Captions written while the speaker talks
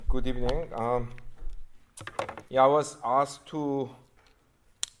Good evening. I was asked to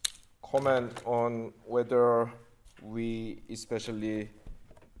comment on whether we, especially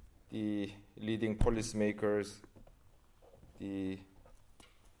the leading policymakers, the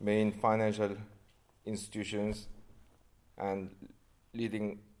main financial institutions, and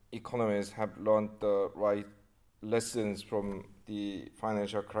leading economists have learned the right lessons from the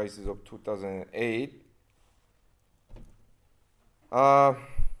financial crisis of 2008.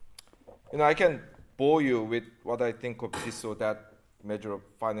 I can bore you with what I think of this or that measure of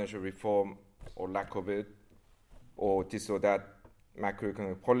financial reform or lack of it, or this or that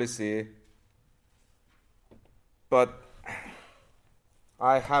macroeconomic policy. But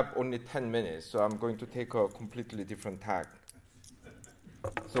I have only 10 minutes, so I'm going to take a completely different tack.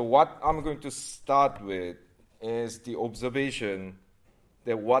 So what I'm going to start with is the observation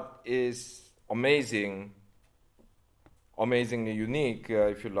that what is amazingly unique,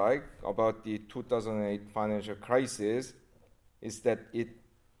 if you like, about the 2008 financial crisis is that it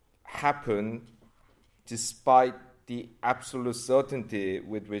happened despite the absolute certainty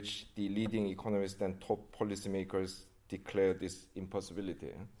with which the leading economists and top policymakers declared this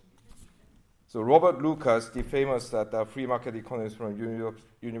impossibility. So Robert Lucas, the famous free market economist from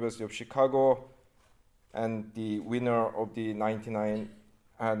University of Chicago and the winner of the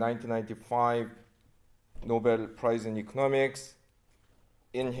 1995 Nobel Prize in Economics,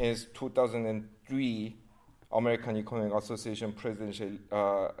 in his 2003 American Economic Association presidential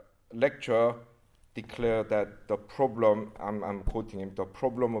lecture, declared that the problem, I'm quoting him, the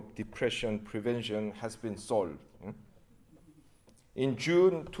problem of depression prevention has been solved. In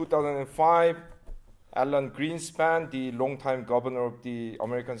June 2005, Alan Greenspan, the longtime governor of the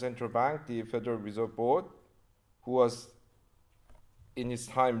American Central Bank, the Federal Reserve Board, who was in his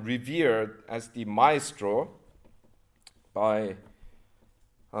time revered as the maestro by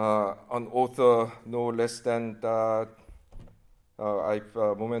an author no less than, I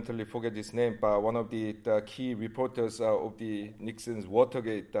momentarily forget his name, but one of the key reporters of the Nixon's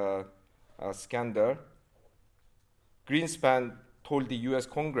Watergate scandal. Greenspan told the US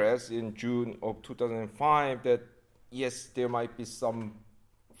Congress in June of 2005 that yes, there might be some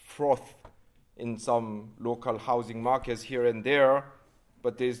froth in some local housing markets here and there,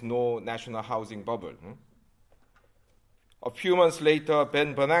 but there is no national housing bubble. A few months later,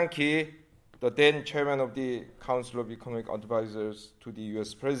 Ben Bernanke, the then chairman of the Council of Economic Advisors to the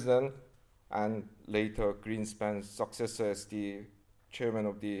US president, and later Greenspan's successor as the chairman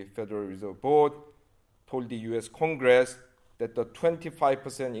of the Federal Reserve Board, told the US Congress that the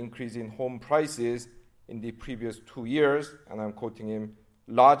 25% increase in home prices in the previous 2 years, and I'm quoting him,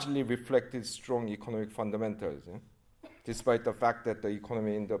 largely reflected strong economic fundamentals, despite the fact that the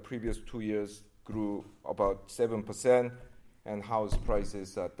economy in the previous 2 years grew about 7% and house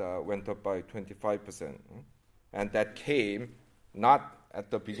prices went up by 25%. And that came not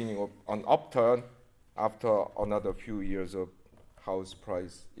at the beginning of an upturn, after another few years of house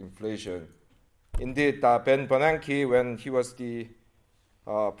price inflation. Indeed, Ben Bernanke, when he was the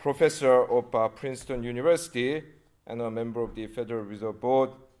professor of Princeton University and a member of the Federal Reserve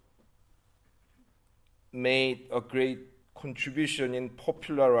Board, made a great contribution in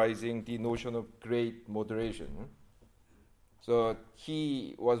popularizing the notion of great moderation. So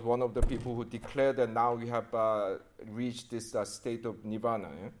he was one of the people who declared that now we have reached this state of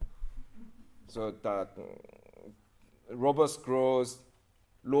nirvana. So that robust growth,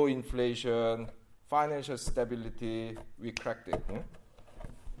 low inflation, financial stability, we cracked it.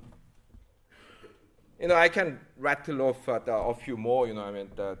 I can rattle off a few more.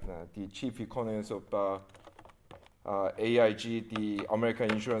 The chief economist of AIG, the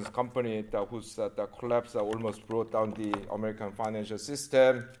American insurance company, whose collapse almost brought down the American financial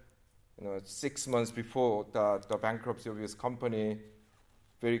system. 6 months before the bankruptcy of his company,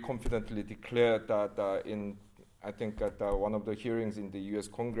 very confidently declared that I think at one of the hearings in the U.S.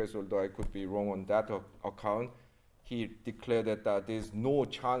 Congress, although I could be wrong on that account, he declared that there's no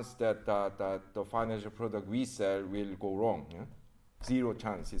chance that the financial product we sell will go wrong. Zero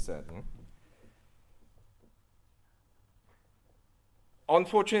chance, he said.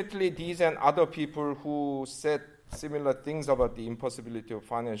 Unfortunately, these and other people who said similar things about the impossibility of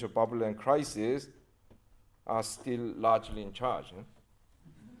financial bubble and crisis are still largely in charge.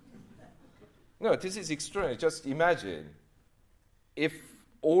 No, this is extraordinary. Just imagine if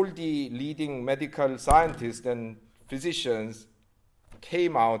all the leading medical scientists and physicians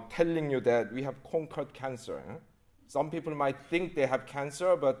came out telling you that we have conquered cancer. Some people might think they have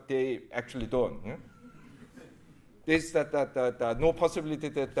cancer, but they actually don't. There's no possibility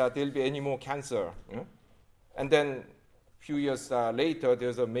that there'll be any more cancer. And then few years later,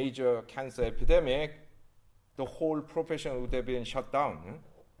 there's a major cancer epidemic, the whole profession would have been shut down.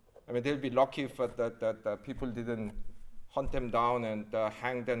 I mean, they'll be lucky if that people didn't hunt them down and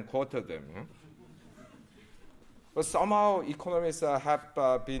hang and quarter them. But somehow economists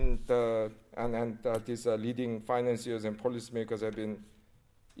have been, these leading financiers and policymakers have been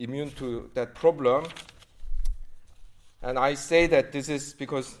immune to that problem. And I say that this is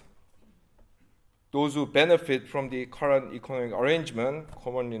because those who benefit from the current economic arrangement,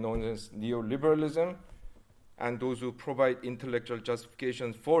 commonly known as neoliberalism, and those who provide intellectual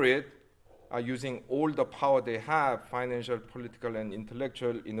justifications for it, are using all the power they have, financial, political, and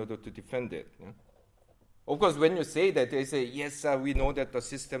intellectual, in order to defend it. Of course, when you say that, they say, yes, we know that the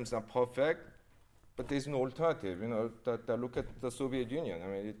systems are perfect, but there's no alternative. Look at the Soviet Union. I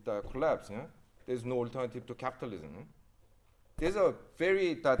mean, it collapsed. There's no alternative to capitalism. There's a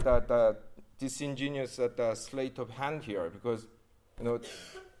very disingenuous sleight of hand here, because,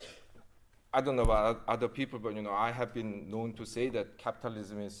 I don't know about other people, but I have been known to say that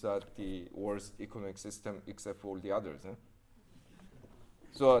capitalism is the worst economic system except for all the others.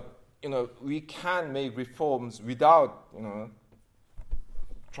 So we can make reforms without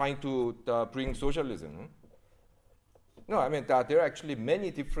trying to bring socialism. No, I mean there are actually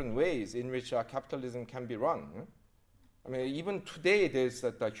many different ways in which capitalism can be run. I mean, even today there's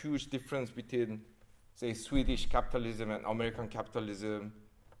a huge difference between, say, Swedish capitalism and American capitalism.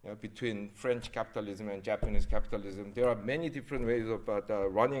 Between French capitalism and Japanese capitalism. There are many different ways of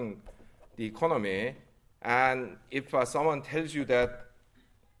running the economy. And if someone tells you that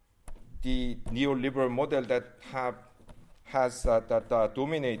the neoliberal model that has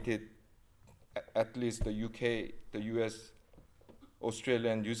dominated at least the UK, the US, Australia,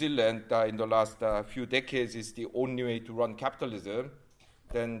 and New Zealand in the last few decades is the only way to run capitalism,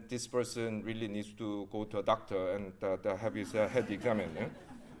 then this person really needs to go to a doctor and have his head examined.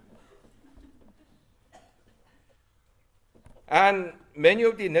 And many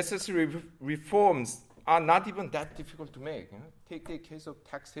of the necessary reforms are not even that difficult to make. Take the case of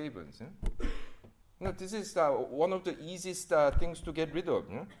tax havens. This is one of the easiest things to get rid of.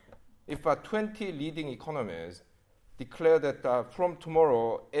 If 20 leading economists declare that from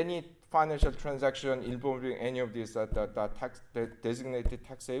tomorrow, any financial transaction involving any of these designated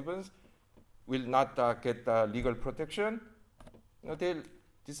tax havens will not get legal protection, they'll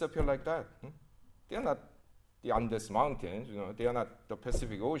disappear like that. They're not the Andes Mountains, they are not the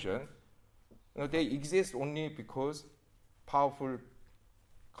Pacific Ocean. They exist only because powerful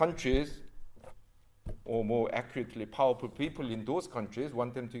countries, or more accurately, powerful people in those countries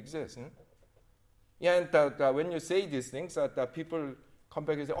want them to exist. And when you say these things, people come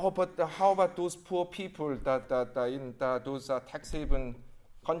back and say, but how about those poor people that in those tax haven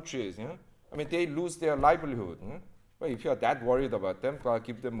countries? I mean, they lose their livelihood. Well, if you are that worried about them,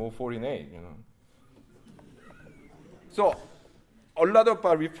 give them more foreign aid. So a lot of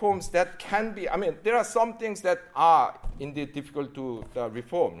reforms that can be, I mean, there are some things that are indeed difficult to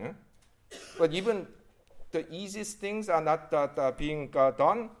reform. But even the easiest things are not being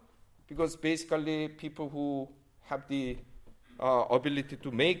done, because basically people who have the ability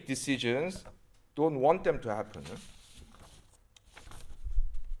to make decisions don't want them to happen.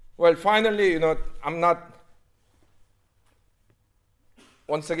 Well, finally, I'm not,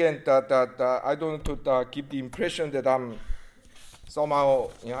 once again, I don't want to give the impression that I'm somehow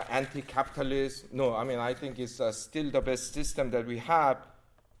anti-capitalist. No, I mean, I think it's still the best system that we have.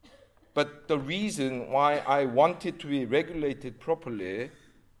 But the reason why I want it to be regulated properly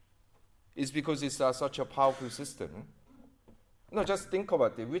is because it's such a powerful system. Just think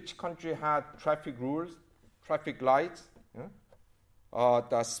about it. Which country had traffic rules, traffic lights,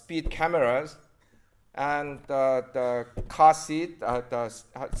 the speed cameras, and the car seat, the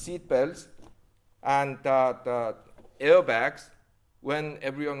seat belts, and the airbags when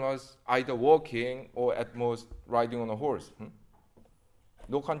everyone was either walking or at most riding on a horse?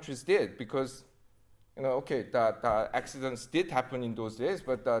 No countries did, because the accidents did happen in those days,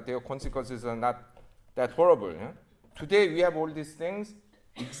 but their consequences are not that horrible. Today we have all these things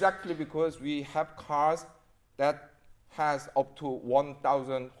exactly because we have cars that has up to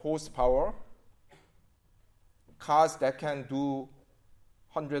 1,000 horsepower, cars that can do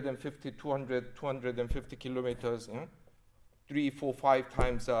 150, 200, 250 kilometers, 3, 4, 5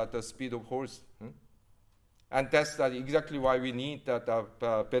 times the speed of horse. And that's exactly why we need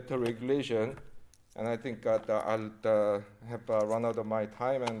better regulation. And I think I'll have run out of my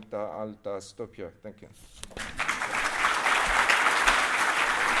time, and I'll stop here. Thank you.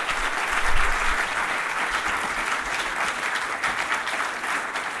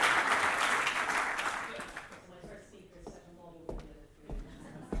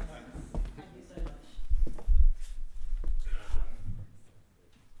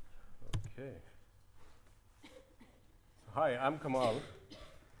 Hi, I'm Kamal.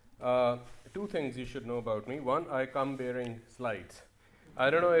 Two things you should know about me. One, I come bearing slides.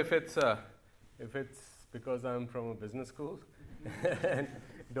 I don't know if it's because I'm from a business school and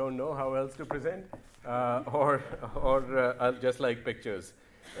don't know how else to present, or I'll just like pictures.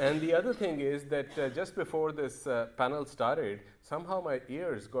 And the other thing is that just before this panel started, somehow my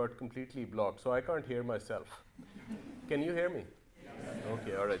ears got completely blocked, so I can't hear myself. Can you hear me?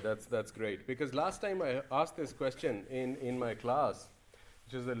 Okay, all right, that's great. Because last time I asked this question in my class,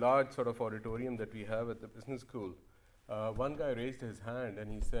 which is a large sort of auditorium that we have at the business school, one guy raised his hand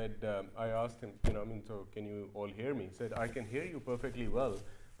and he said, I asked him, so can you all hear me? He said, I can hear you perfectly well,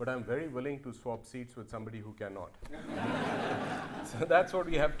 but I'm very willing to swap seats with somebody who cannot. So that's what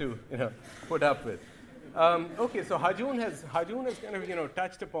we have to, put up with. Okay, so Ha-Joon has kind of,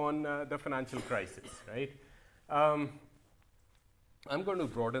 touched upon the financial crisis, right? I'm going to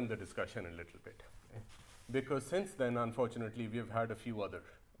broaden the discussion a little bit, because since then, unfortunately, we've had a few other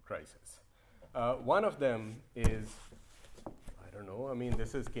crises. One of them is,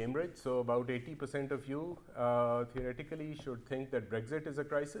 this is Cambridge, so about 80% of you theoretically should think that Brexit is a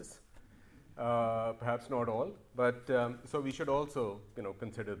crisis. Perhaps not all, but so we should also,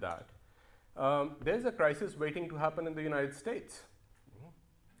 consider that. There's a crisis waiting to happen in the United States.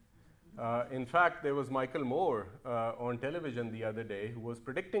 In fact, there was Michael Moore on television the other day who was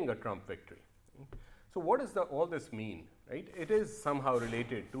predicting a Trump victory. So what does all this mean, right? It is somehow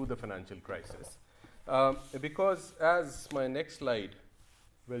related to the financial crisis. Because as my next slide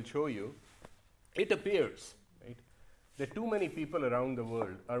will show you, it appears, right, that too many people around the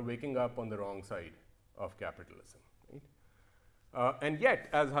world are waking up on the wrong side of capitalism. Right? And yet,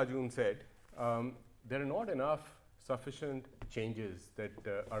 as Ha-Joon said, there are not enough sufficient changes that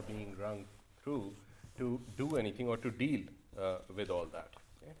are being run through to do anything or to deal with all that.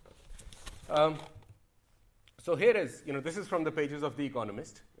 Okay? So here is, this is from the pages of The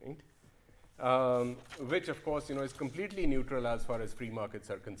Economist, right? Which of course, is completely neutral as far as free markets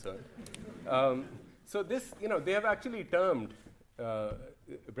are concerned. So this, they have actually termed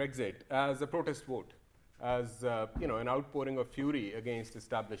Brexit as a protest vote, as an outpouring of fury against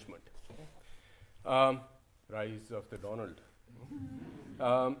establishment. Rise of the Donald.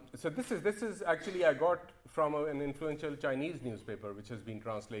 So this is actually I got from an influential Chinese newspaper which has been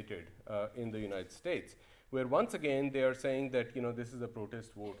translated in the United States, where once again they are saying that this is a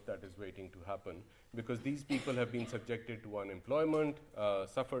protest vote that is waiting to happen because these people have been subjected to unemployment,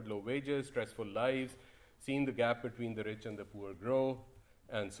 suffered low wages, stressful lives, seen the gap between the rich and the poor grow,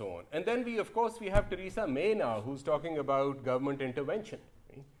 and so on. And then we have Theresa May now, who's talking about government intervention.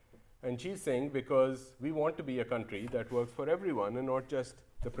 And she's saying, because we want to be a country that works for everyone and not just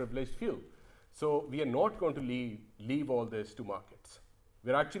the privileged few. So we are not going to leave all this to markets.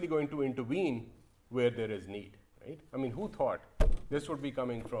 We're actually going to intervene where there is need, right? Who thought this would be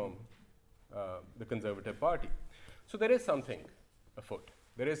coming from the Conservative Party? So there is something afoot.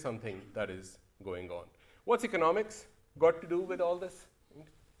 There is something that is going on. What's economics got to do with all this?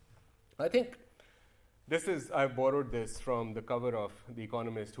 I think I've borrowed this from the cover of The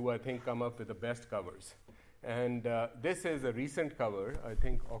Economist, who I think come up with the best covers. And this is a recent cover, I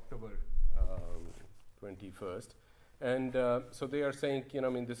think October 21st. And so they are saying,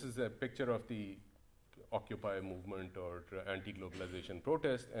 this is a picture of the Occupy movement or anti-globalization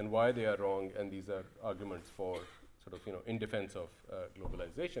protest and why they are wrong. And these are arguments for in defense of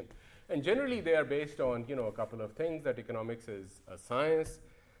globalization. And generally they are based on, a couple of things, that economics is a science,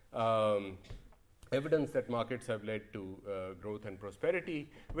 evidence that markets have led to growth and prosperity,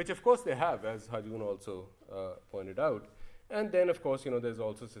 which of course they have, as Ha-Joon also pointed out. And then of course, there's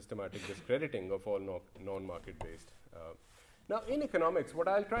also systematic discrediting of all non-market-based. Now in economics, what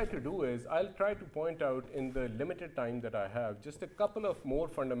I'll try to do is, I'll try to point out in the limited time that I have, just a couple of more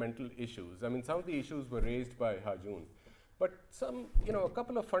fundamental issues. Some of the issues were raised by Ha-Joon, but some, a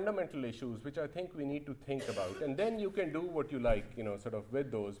couple of fundamental issues which I think we need to think about. And then you can do what you like,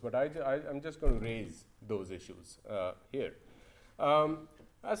 with those, but I'm just going to raise those issues here.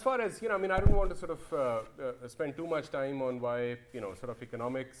 As far as, I don't want to spend too much time on why,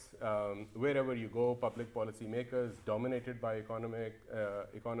 economics, wherever you go, public policy makers, dominated by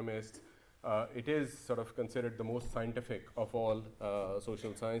economists, it is considered the most scientific of all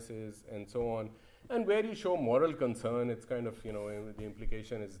social sciences and so on. And where you show moral concern, it's kind of, the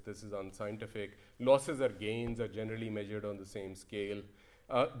implication is this is unscientific. Losses or gains are generally measured on the same scale.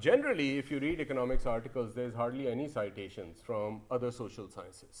 Generally, if you read economics articles, there's hardly any citations from other social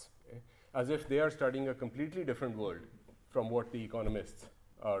sciences, okay? As if they are studying a completely different world from what the economists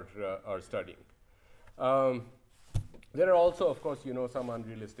are studying. There are also, of course, some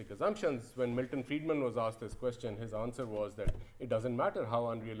unrealistic assumptions. When Milton Friedman was asked this question, his answer was that it doesn't matter how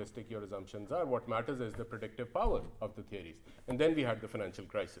unrealistic your assumptions are. What matters is the predictive power of the theories. And then we had the financial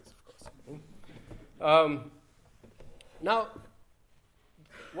crisis, of course. Now,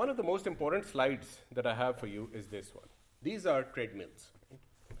 one of the most important slides that I have for you is this one. These are treadmills.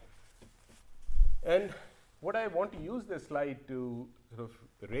 And what I want to use this slide to sort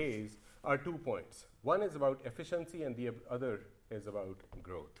of raise are 2 points. One is about efficiency and the other is about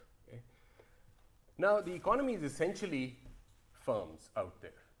growth. Okay? Now, the economy is essentially firms out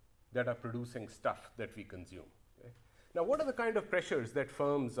there that are producing stuff that we consume. Okay? Now, what are the kind of pressures that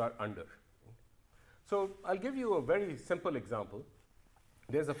firms are under? So, I'll give you a very simple example.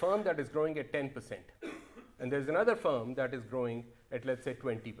 There's a firm that is growing at 10%, and there's another firm that is growing at, let's say,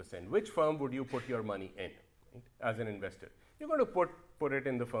 20%. Which firm would you put your money in, right, as an investor? You're going to put it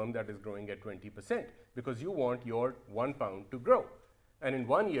in the firm that is growing at 20% because you want your £1 to grow. And in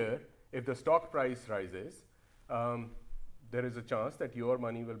 1 year, if the stock price rises, there is a chance that your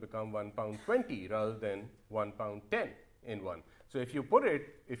money will become £1.20 rather than £1.10 in one. So if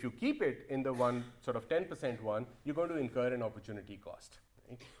you keep it in the one sort of 10% one, you're going to incur an opportunity cost.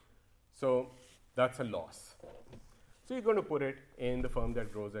 Right? So that's a loss. So you're going to put it in the firm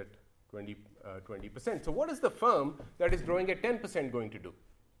that grows at 20%. So what is the firm that is growing at 10% going to do?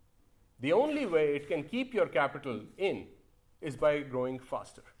 The only way it can keep your capital in is by growing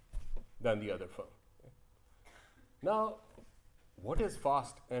faster than the other firm. Okay? Now, what is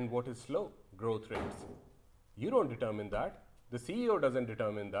fast and what is slow growth rates? You don't determine that. The CEO doesn't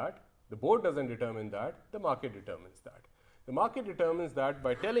determine that. The board doesn't determine that. The market determines that. The market determines that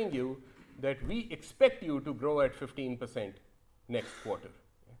by telling you that we expect you to grow at 15% next quarter.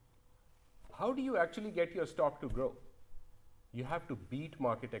 How do you actually get your stock to grow? You have to beat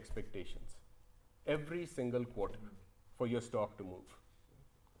market expectations every single quarter for your stock to move.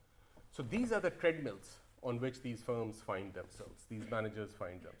 So these are the treadmills on which these firms find themselves, these managers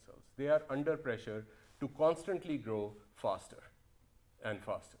find themselves. They are under pressure to constantly grow faster and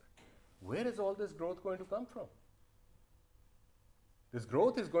faster. Where is all this growth going to come from? This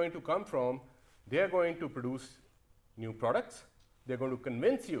growth is going to come from, they are going to produce new products, they're going to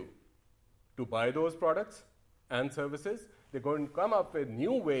convince you to buy those products and services. They're going to come up with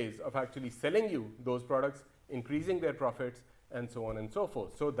new ways of actually selling you those products, increasing their profits, and so on and so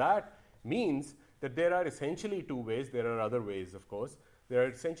forth. So that means that there are essentially 2 ways. There are other ways, of course. There are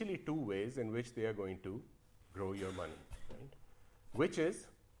essentially 2 ways in which they are going to grow your money, right? Which is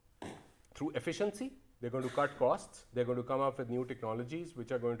through efficiency. They're going to cut costs. They're going to come up with new technologies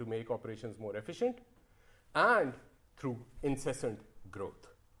which are going to make operations more efficient, and through incessant growth.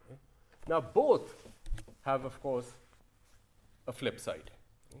 Now, both have, of course, a flip side.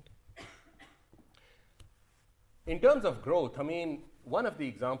 Right? In terms of growth, I mean, one of the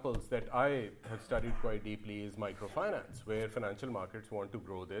examples that I have studied quite deeply is microfinance, where financial markets want to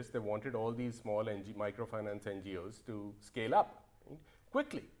grow this. They wanted all these small microfinance NGOs to scale up, right,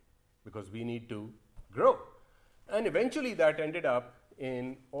 quickly, because we need to grow. And eventually that ended up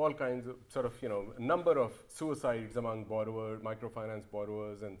in all kinds of sort of, a number of suicides among microfinance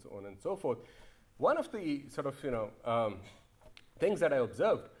borrowers, and so on and so forth. One of the sort of, things that I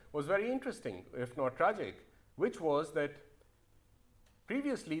observed was very interesting, if not tragic, which was that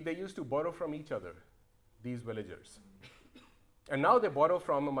previously they used to borrow from each other, these villagers. And now they borrow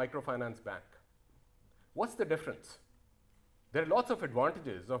from a microfinance bank. What's the difference? There are lots of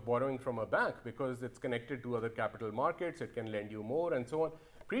advantages of borrowing from a bank because it's connected to other capital markets, it can lend you more, and so on.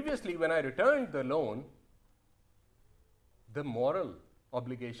 Previously, when I returned the loan, the moral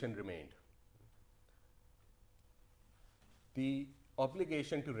obligation remained. The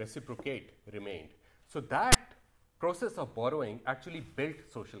obligation to reciprocate remained. So that process of borrowing actually built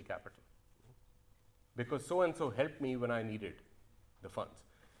social capital because so-and-so helped me when I needed the funds.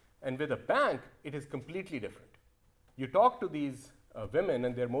 And with a bank, it is completely different. You talk to these women,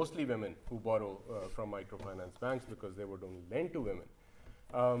 and they're mostly women who borrow from microfinance banks because they would only lend to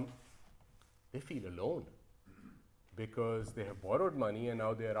women. They feel alone because they have borrowed money and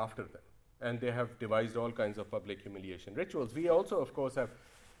now they are after them. And they have devised all kinds of public humiliation rituals. We also, of course, have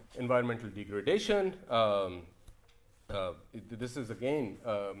environmental degradation. This is, again,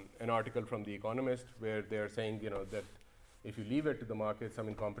 an article from The Economist where they are saying, that if you leave it to the markets,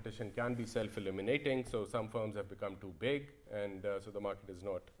 competition can be self-eliminating, so some firms have become too big, and so the market is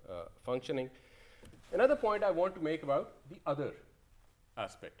not functioning. Another point I want to make about the other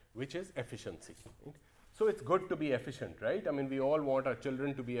aspect, which is efficiency. Right? So it's good to be efficient, right? We all want our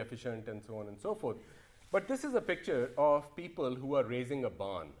children to be efficient and so on and so forth. But this is a picture of people who are raising a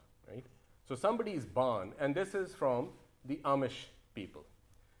barn, right? So somebody's barn, and this is from the Amish people,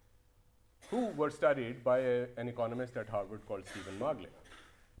 who were studied by an economist at Harvard called Stephen Margley.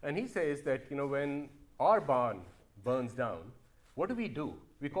 And he says that, when our barn burns down, what do?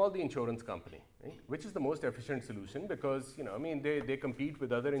 We call the insurance company, right? Which is the most efficient solution because, they compete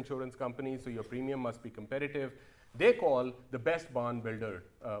with other insurance companies, so your premium must be competitive. They call the best barn builder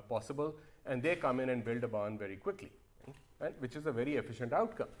possible, and they come in and build a barn very quickly, right? Which is a very efficient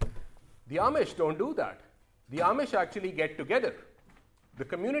outcome. The Amish don't do that. The Amish actually get together. The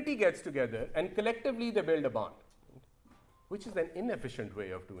community gets together, and collectively they build a barn, which is an inefficient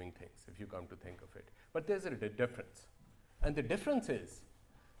way of doing things, if you come to think of it. But there's a difference. And the difference is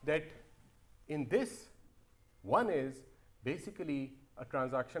that in this, one is basically a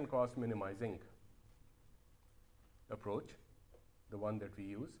transaction cost minimizing approach, the one that we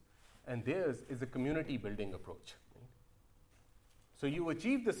use, and theirs is a community building approach. So you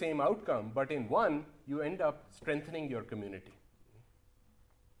achieve the same outcome, but in one, you end up strengthening your community.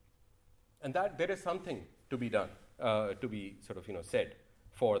 And that there is something to be done, to be said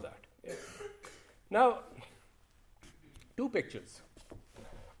for that. Yeah. Now, two pictures.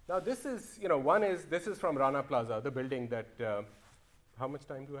 Now this is, this is from Rana Plaza, the building that, how much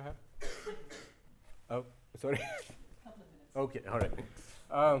time do I have? Oh, sorry. Couple of minutes. Okay, all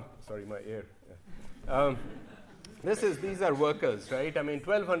right. Sorry, my ear. Yeah. These are workers, right?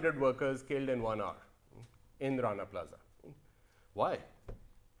 1,200 workers killed in 1 hour in Rana Plaza. Why?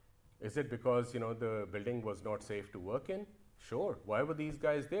 Is it because, the building was not safe to work in? Sure. Why were these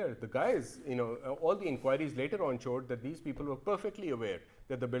guys there? The guys, all the inquiries later on showed that these people were perfectly aware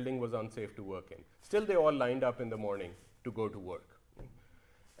that the building was unsafe to work in. Still, they all lined up in the morning to go to work.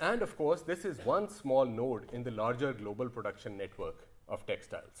 And of course, this is one small node in the larger global production network of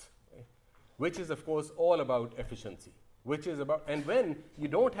textiles, which is, of course, all about efficiency, and when you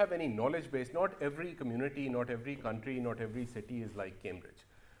don't have any knowledge base, not every community, not every country, not every city is like Cambridge,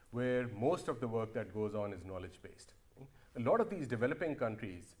 where most of the work that goes on is knowledge-based. A lot of these developing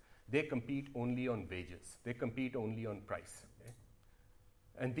countries, they compete only on wages. They compete only on price. Okay?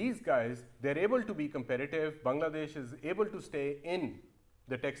 And these guys, they're able to be competitive. Bangladesh is able to stay in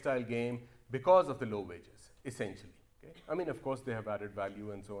the textile game because of the low wages, essentially. Okay? Of course, they have added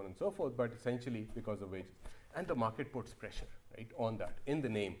value and so on and so forth, but essentially because of wages. And the market puts pressure, right, on that in the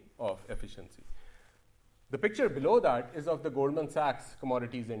name of efficiency. The picture below that is of the Goldman Sachs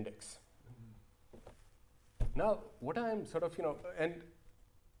Commodities Index. Now, what I'm and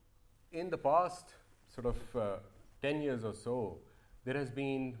in the past 10 years or so, there has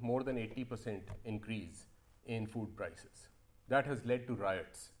been more than 80% increase in food prices. That has led to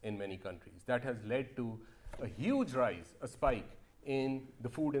riots in many countries. That has led to a huge rise, a spike in the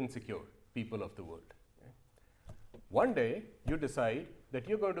food insecure people of the world. Okay? One day, you decide that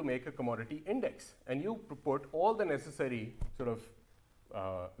you're going to make a commodity index, and you put all the necessary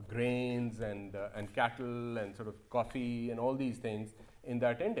grains and cattle and coffee and all these things in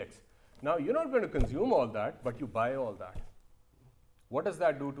that index. Now, you're not going to consume all that, but you buy all that. What does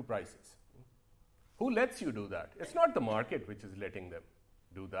that do to prices? Who lets you do that? It's not the market which is letting them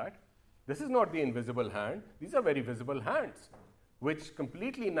do that. This is not the invisible hand. These are very visible hands, which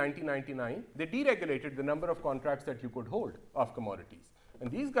completely in 1999, they deregulated the number of contracts that you could hold of commodities. And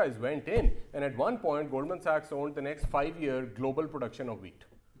these guys went in, and at one point, Goldman Sachs owned the next 5-year global production of wheat,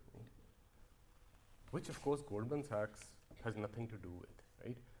 which, of course, Goldman Sachs has nothing to do with,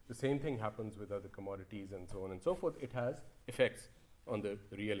 right? The same thing happens with other commodities and so on and so forth. It has effects on the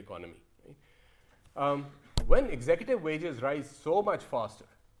real economy. Right? When executive wages rise so much faster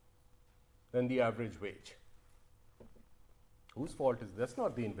than the average wage, whose fault is this?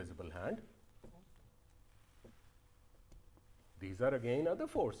 Not the invisible hand. These are again other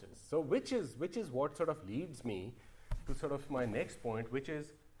forces. So which is what leads me to my next point, which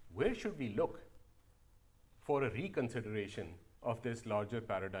is where should we look for a reconsideration of this larger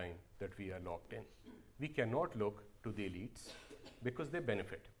paradigm that we are locked in? We cannot look to the elites because they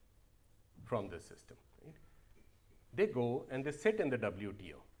benefit from this system. Right? They go and they sit in the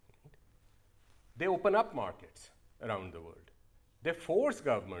WTO. Right? They open up markets around the world. They force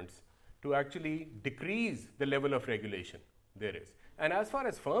governments to actually decrease the level of regulation there is. And as far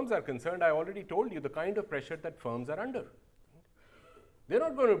as firms are concerned, I already told you the kind of pressure that firms are under. They're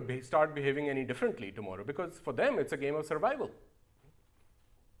not going to start behaving any differently tomorrow because for them it's a game of survival.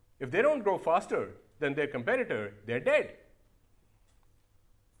 If they don't grow faster than their competitor, they're dead.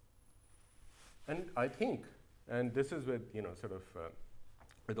 And I think, and this is with,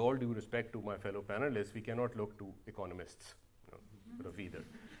 with all due respect to my fellow panelists, we cannot look to economists, either.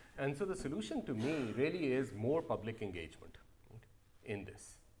 And so the solution to me really is more public engagement in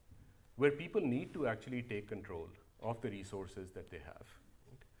this, where people need to actually take control of the resources that they have.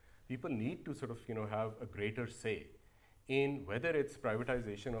 Right? People need to sort of have a greater say in whether it's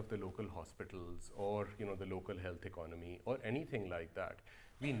privatization of the local hospitals or the local health economy or anything like that.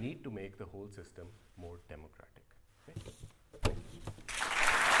 We need to make the whole system more democratic. Okay?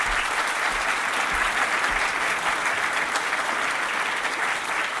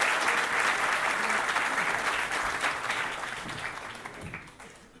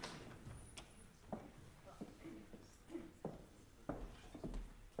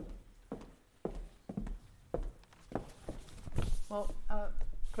 Well,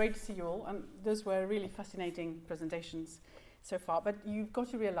 great to see you all. Those were really fascinating presentations so far, but you've got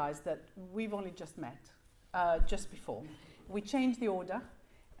to realize that we've only just met just before. We changed the order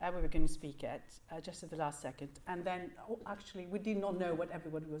we were going to speak at just at the last second, and then actually we did not know what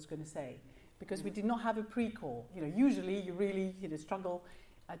everybody was going to say because we did not have a pre-call. Usually you really struggle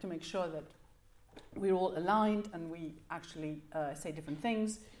to make sure that we're all aligned and we actually say different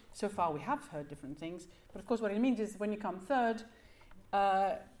things. So far we have heard different things, but of course what it means is when you come third,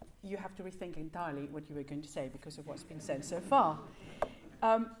 you have to rethink entirely what you were going to say because of what's been said so far.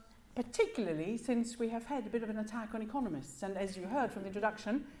 Particularly since we have had a bit of an attack on economists. And as you heard from the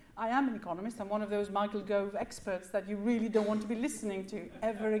introduction, I am an economist. I'm one of those Michael Gove experts that you really don't want to be listening to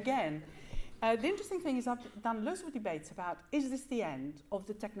ever again. The interesting thing is I've done loads of debates about, is this the end of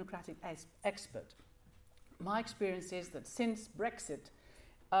the technocratic expert? My experience is that since Brexit,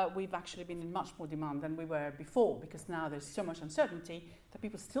 we've actually been in much more demand than we were before because now there's so much uncertainty that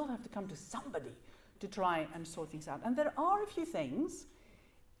people still have to come to somebody to try and sort things out. And there are a few things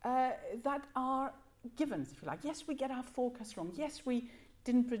that are givens, if you like. Yes, we get our forecast wrong. Yes, we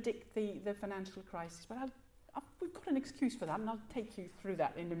didn't predict the financial crisis, but we've got an excuse for that, and I'll take you through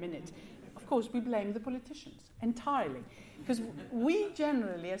that in a minute. Of course, we blame the politicians entirely because we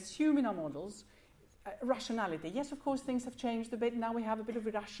generally assume in our models rationality. Yes, of course, things have changed a bit. Now we have a bit of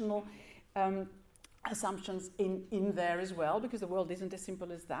irrational assumptions in there as well because the world isn't as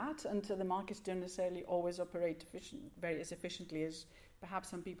simple as that, and the markets don't necessarily always operate as efficiently as perhaps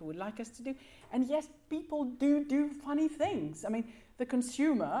some people would like us to do. And yes, people do funny things. I mean, the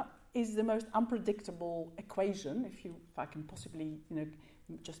consumer is the most unpredictable equation, if I can possibly,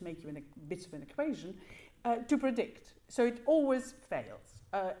 just make you a bit of an equation, to predict. So it always fails.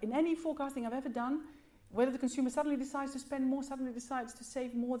 In any forecasting I've ever done, whether the consumer suddenly decides to spend more, suddenly decides to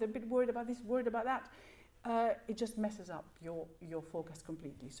save more, they're a bit worried about this, worried about that, it just messes up your forecast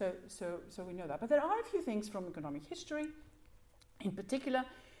completely. So we know that. But there are a few things from economic history, in particular,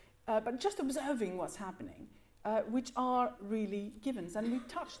 but just observing what's happening, which are really givens. And we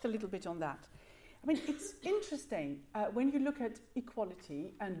touched a little bit on that. I mean, it's interesting when you look at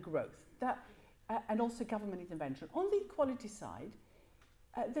equality and growth, and also government intervention. On the equality side,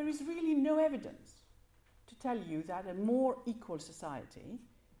 there is really no evidence to tell you that a more equal society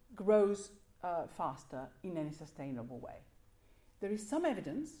grows faster in any sustainable way. There is some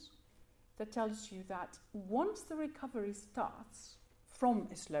evidence that tells you that once the recovery starts from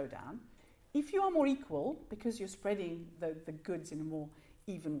a slowdown, if you are more equal, because you're spreading the goods in a more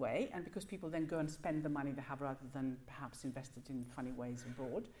even way, and because people then go and spend the money they have rather than perhaps invest it in funny ways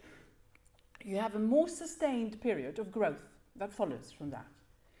abroad, you have a more sustained period of growth that follows from that.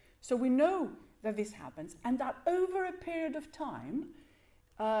 So we know that this happens, and that over a period of time,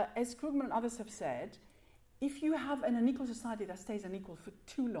 as Krugman and others have said, if you have an unequal society that stays unequal for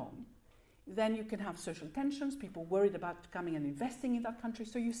too long, then you can have social tensions, people worried about coming and investing in that country,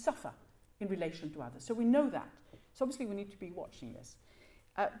 so you suffer in relation to others. So we know that. So obviously we need to be watching this.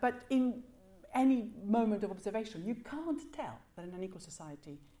 But in any moment of observation, you can't tell that an unequal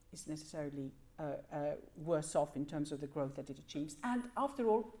society is necessarily worse off in terms of the growth that it achieves. And after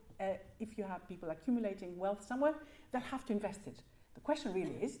all, if you have people accumulating wealth somewhere, they'll have to invest it. The question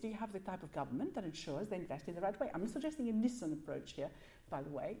really is, do you have the type of government that ensures they invest in the right way? I'm not suggesting a Nissan approach here, by the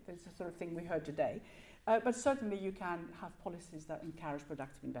way. That's the sort of thing we heard today. But certainly you can have policies that encourage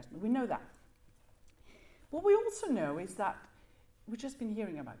productive investment. We know that. What we also know is that, we've just been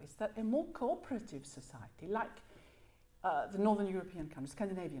hearing about this, that a more cooperative society, like the Northern European countries,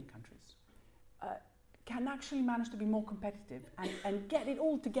 Scandinavian countries, can actually manage to be more competitive and get it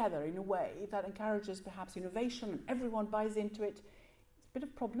all together in a way that encourages perhaps innovation and everyone buys into it. It's a bit of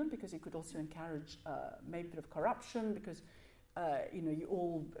a problem because it could also encourage maybe a bit of corruption because you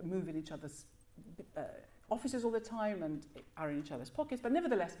all move in each other's offices all the time and are in each other's pockets. But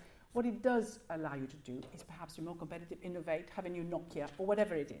nevertheless, what it does allow you to do is perhaps be more competitive, innovate, have a new Nokia or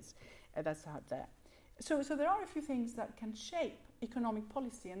whatever it is that's out there. So there are a few things that can shape economic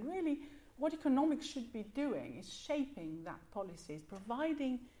policy, and really what economics should be doing is shaping that policy, is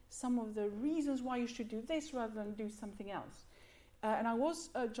providing some of the reasons why you should do this rather than do something else. And I was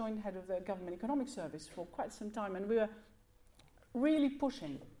joint head of the Government Economic Service for quite some time, and we were really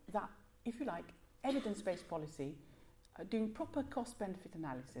pushing that, if you like, evidence-based policy, doing proper cost-benefit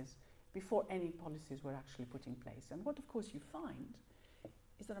analysis before any policies were actually put in place. And what, of course, you find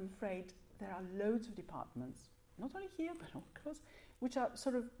is that I'm afraid there are loads of departments, not only here, but across, which are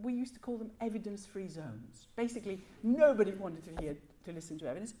sort of, we used to call them evidence-free zones. Basically, nobody wanted to listen to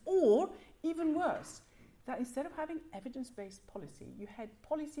evidence, or even worse, that instead of having evidence-based policy, you had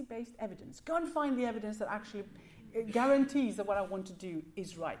policy-based evidence. Go and find the evidence that actually guarantees that what I want to do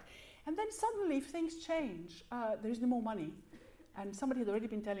is right. And then suddenly, if things change, there is no more money, and somebody had already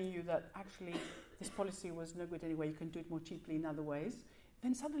been telling you that actually this policy was no good anyway, you can do it more cheaply in other ways,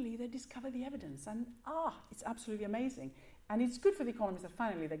 then suddenly they discover the evidence, and it's absolutely amazing. And it's good for the economists that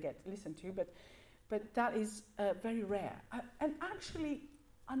finally they get listened to, but that is very rare. And actually,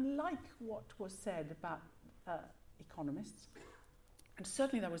 unlike what was said about economists, and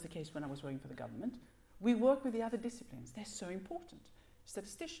certainly that was the case when I was working for the government, we work with the other disciplines. They're so important.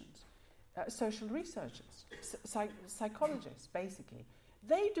 Statisticians, social researchers, psychologists, basically.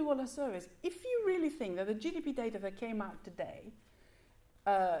 They do all our surveys. If you really think that the GDP data that came out today,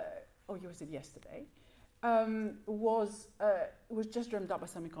 or was it yesterday, was just dreamt up by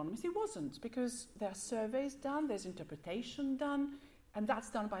some economists, it wasn't, because there are surveys done, there's interpretation done, and that's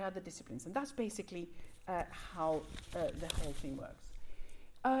done by other disciplines. And that's basically how the whole thing works.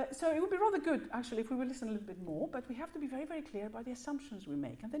 So it would be rather good, actually, if we would listen a little bit more, but we have to be very, very clear about the assumptions we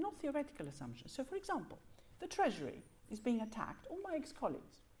make, and they're not theoretical assumptions. So, for example, the Treasury is being attacked, all my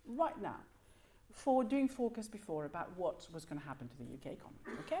ex-colleagues, right now, for doing forecasts before about what was going to happen to the UK economy,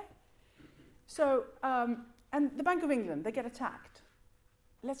 okay? So, and the Bank of England, they get attacked.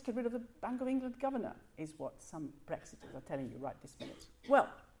 Let's get rid of the Bank of England governor, is what some Brexiters are telling you right this minute. Well,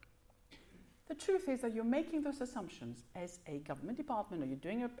 the truth is that you're making those assumptions as a government department, or you're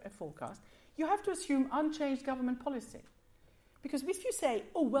doing a forecast. You have to assume unchanged government policy. Because if you say,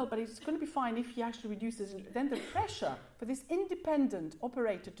 oh, well, but it's going to be fine if he actually reduces, then the pressure for this independent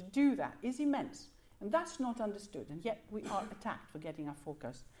operator to do that is immense. And that's not understood. And yet we are attacked for getting our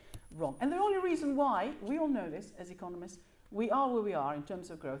forecast wrong. And the only reason why, we all know this as economists, we are where we are in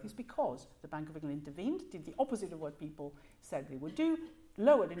terms of growth is because the Bank of England intervened, did the opposite of what people said they would do,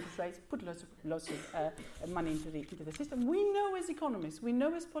 lowered interest rates, put lots of money into the system. We know as economists, we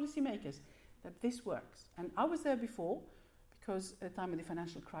know as policymakers that this works. And I was there before because at the time of the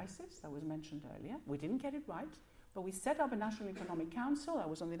financial crisis that was mentioned earlier, we didn't get it right, but we set up a National Economic Council. I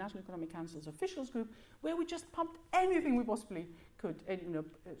was on the National Economic Council's officials group where we just pumped anything we possibly could,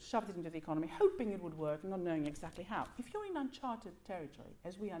 shoved it into the economy, hoping it would work, not knowing exactly how. If you're in uncharted territory,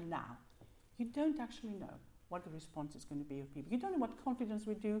 as we are now, you don't actually know what the response is going to be of people. You don't know what confidence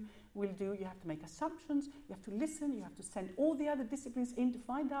will do. You have to make assumptions. You have to listen. You have to send all the other disciplines in to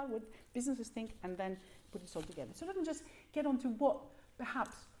find out what businesses think and then put it all together. So let me just get on to what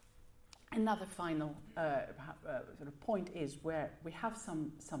perhaps another final sort of point is where we have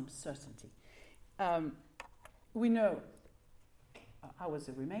some certainty. We know I was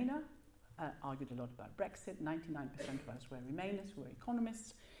a Remainer, argued a lot about Brexit. 99% of us were Remainers who were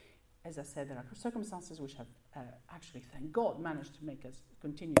economists. As I said, there are circumstances which have actually, thank God, managed to make us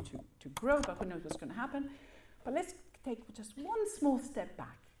continue to grow, but who knows what's going to happen. But let's take just one small step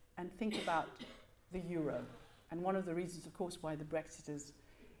back and think about the euro. And one of the reasons, of course, why the Brexiters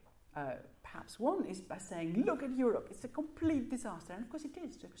perhaps won is by saying, look at Europe, it's a complete disaster. And of course it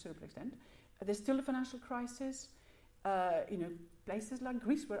is, to a certain extent. There's still a financial crisis. Places like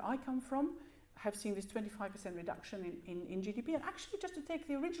Greece, where I come from, have seen this 25% reduction in GDP. And actually, just to take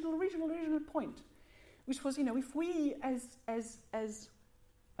the original point, which was, if we as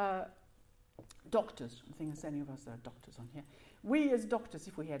doctors, I think as any of us that are doctors on here, we as doctors,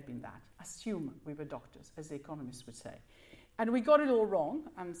 if we had been that, assume we were doctors, as the economists would say. And we got it all wrong,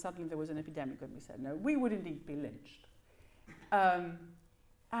 and suddenly there was an epidemic, and we said, no, we would indeed be lynched. And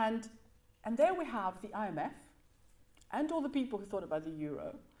there we have the IMF, and all the people who thought about the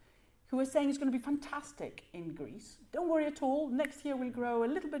euro, who were saying it's going to be fantastic in Greece. Don't worry at all. Next year we'll grow, a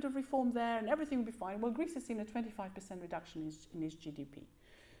little bit of reform there, and everything will be fine. Well, Greece has seen a 25% reduction in its GDP.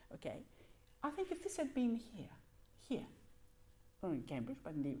 Okay, I think if this had been here, not in Cambridge,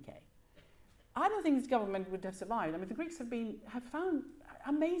 but in the UK, I don't think this government would have survived. I mean, the Greeks have found,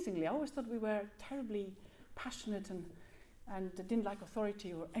 amazingly, I always thought we were terribly passionate and didn't like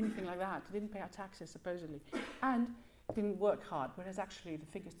authority or anything like that. Didn't pay our taxes, supposedly. And didn't work hard, whereas actually the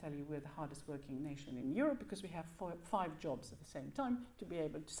figures tell you we're the hardest working nation in Europe because we have 5 jobs at the same time to be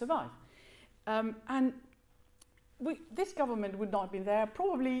able to survive. And this government would not have been there.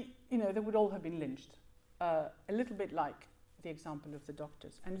 Probably, they would all have been lynched. A little bit like the example of the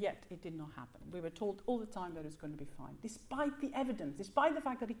doctors. And yet, it did not happen. We were told all the time that it was going to be fine, despite the evidence, despite the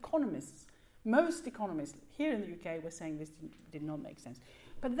fact that most economists here in the UK were saying this did not make sense.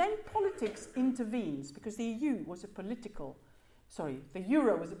 But then politics intervenes, because the euro was a political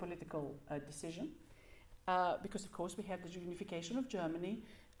decision, because, of course, we had the unification of Germany,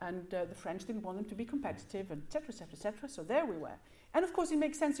 and the French didn't want them to be competitive, and et cetera, et cetera, et cetera. So there we were. And, of course, it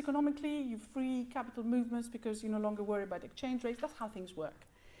makes sense economically. You free capital movements because you no longer worry about exchange rates. That's how things work.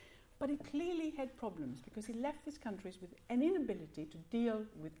 But it clearly had problems because it left these countries with an inability to deal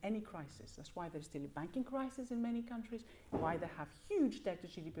with any crisis. That's why there's still a banking crisis in many countries, why they have huge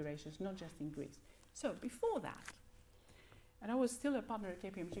debt-to-GDP ratios, not just in Greece. So before that, and I was still a partner at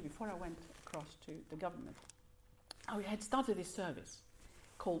KPMG before I went across to the government, I had started this service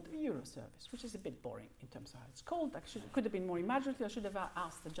called Euro Service, which is a bit boring in terms of how it's called. Actually, it could have been more imaginative. I should have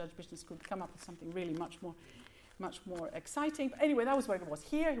asked the Judge Business School to come up with something really much more exciting. But anyway, that was what it was.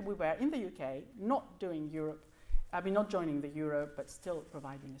 Here we were in the UK, not joining the euro, but still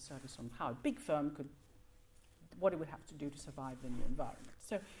providing a service on how a big firm what it would have to do to survive the new environment.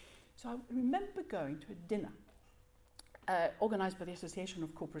 So I remember going to a dinner organised by the Association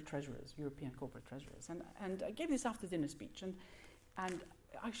of Corporate Treasurers, European Corporate Treasurers, and I gave this after-dinner speech, and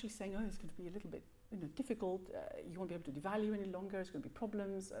actually saying, it's going to be a little bit difficult, you won't be able to devalue any longer, there's going to be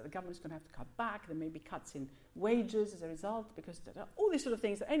problems, the government's going to have to cut back, there may be cuts in wages as a result, because all these sort of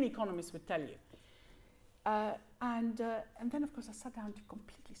things that any economist would tell you. And then, of course, I sat down to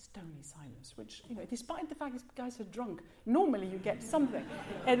completely stony silence, which, despite the fact these guys are drunk, normally you get something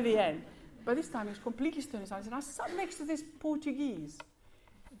at the end. But this time it was completely stony silence, and I sat next to this Portuguese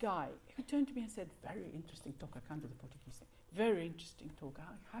guy who turned to me and said, very interesting talk, I can't do the Portuguese thing. Very interesting talk.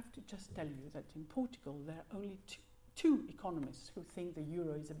 I have to just tell you that in Portugal there are only two economists who think the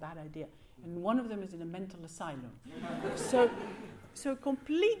euro is a bad idea, and one of them is in a mental asylum. So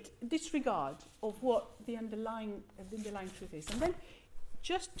complete disregard of what the underlying truth is. And then,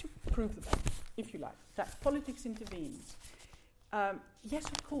 just to prove that, if you like, that politics intervenes. Yes,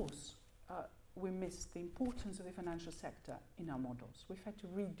 of course, we missed the importance of the financial sector in our models. We've had to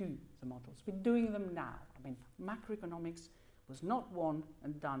redo the models. We're doing them now. I mean, macroeconomics was not one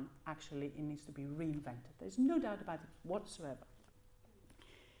and done. Actually, it needs to be reinvented. There's no doubt about it whatsoever.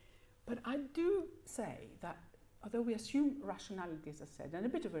 But I do say that, although we assume rationality, as I said, and a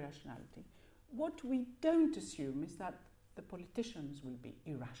bit of irrationality, what we don't assume is that the politicians will be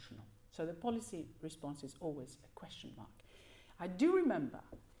irrational. So the policy response is always a question mark. I do remember,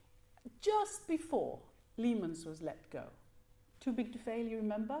 just before Lehman's was let go, too big to fail, you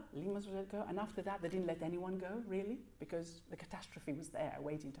remember? Lehman's was let go, and after that they didn't let anyone go, really, because the catastrophe was there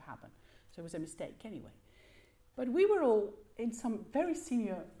waiting to happen. So it was a mistake anyway. But we were all in some very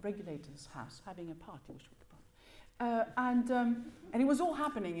senior regulator's house having a party, which and it was all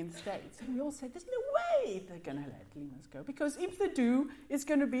happening in the States. And we all said, there's no way they're going to let Lehman's go, because if they do, it's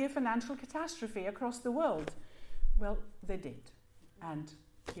going to be a financial catastrophe across the world. Well, they did. And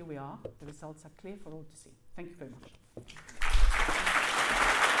here we are. The results are clear for all to see. Thank you very much.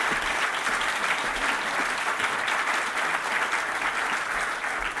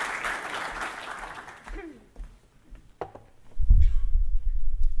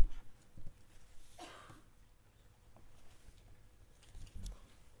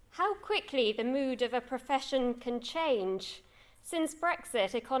 How quickly the mood of a profession can change. Since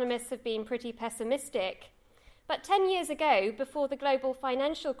Brexit, economists have been pretty pessimistic. But 10 years ago, before the global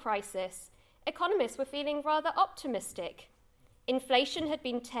financial crisis, economists were feeling rather optimistic. Inflation had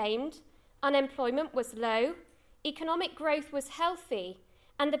been tamed, unemployment was low, economic growth was healthy,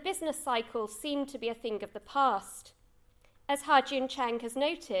 and the business cycle seemed to be a thing of the past. As Ha-Joon Chang has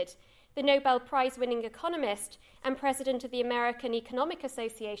noted, the Nobel Prize-winning economist and president of the American Economic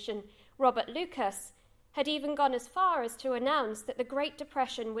Association, Robert Lucas, had even gone as far as to announce that the Great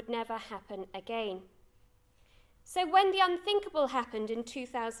Depression would never happen again. So when the unthinkable happened in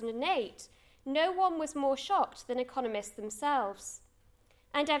 2008, no one was more shocked than economists themselves.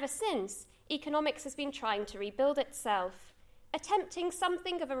 And ever since, economics has been trying to rebuild itself, attempting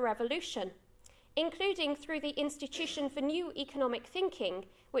something of a revolution, including through the Institution for New Economic Thinking,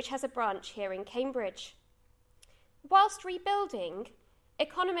 which has a branch here in Cambridge. Whilst rebuilding,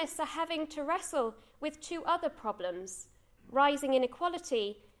 economists are having to wrestle with two other problems: rising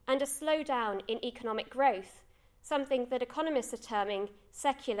inequality and a slowdown in economic growth, something that economists are terming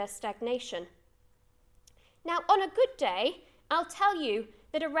secular stagnation. Now, on a good day, I'll tell you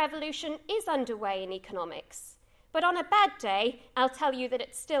that a revolution is underway in economics, but on a bad day, I'll tell you that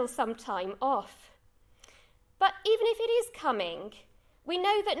it's still some time off. But even if it is coming, we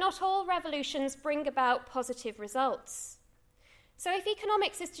know that not all revolutions bring about positive results. So if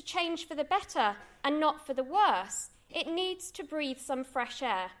economics is to change for the better and not for the worse, it needs to breathe some fresh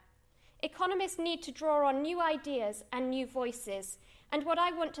air. Economists need to draw on new ideas and new voices. And what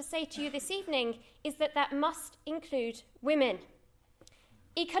I want to say to you this evening is that that must include women.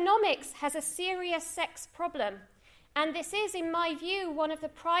 Economics has a serious sex problem, and this is, in my view, one of the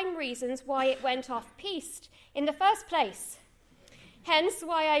prime reasons why it went off-piste in the first place. Hence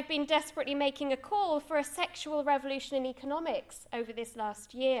why I've been desperately making a call for a sexual revolution in economics over this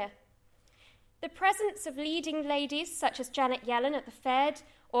last year. The presence of leading ladies such as Janet Yellen at the Fed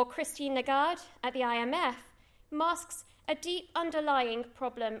or Christine Lagarde at the IMF masks a deep underlying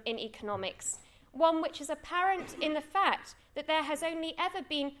problem in economics, one which is apparent in the fact that there has only ever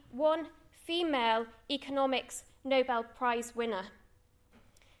been one female economics Nobel Prize winner.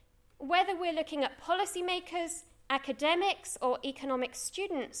 Whether we're looking at policymakers, academics, or economic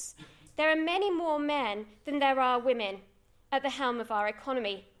students, there are many more men than there are women at the helm of our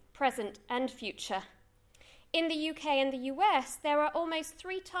economy, present and future. In the UK and the US, there are almost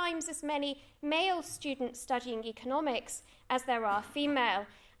 3 times as many male students studying economics as there are female.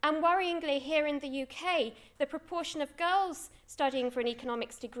 And worryingly, here in the UK, the proportion of girls studying for an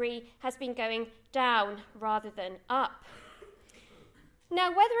economics degree has been going down rather than up. Now,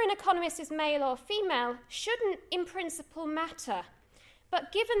 whether an economist is male or female shouldn't, in principle, matter.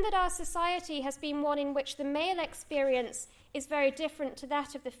 But given that our society has been one in which the male experience is very different to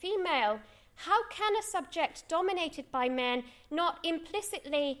that of the female, how can a subject dominated by men not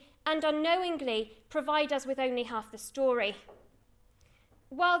implicitly and unknowingly provide us with only half the story?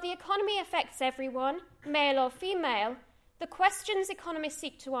 While the economy affects everyone, male or female, the questions economists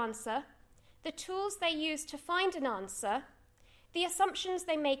seek to answer, the tools they use to find an answer, the assumptions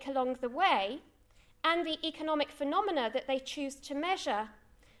they make along the way, and the economic phenomena that they choose to measure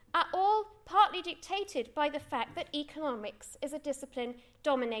are all partly dictated by the fact that economics is a discipline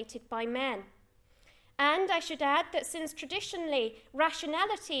dominated by men. And I should add that since traditionally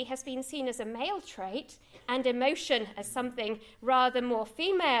rationality has been seen as a male trait and emotion as something rather more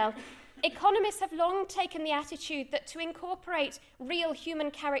female, economists have long taken the attitude that to incorporate real human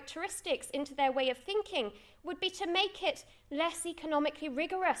characteristics into their way of thinking would be to make it less economically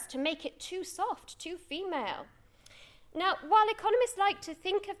rigorous, to make it too soft, too female. Now, while economists like to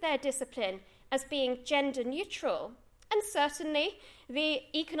think of their discipline as being gender neutral, and certainly the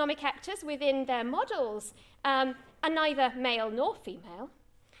economic actors within their models are neither male nor female,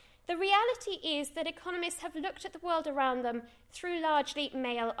 the reality is that economists have looked at the world around them through largely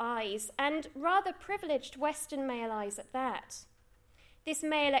male eyes, and rather privileged Western male eyes at that. This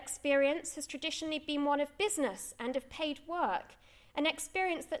male experience has traditionally been one of business and of paid work, an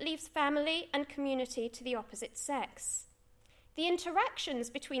experience that leaves family and community to the opposite sex. The interactions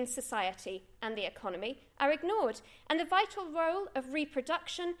between society and the economy are ignored, and the vital role of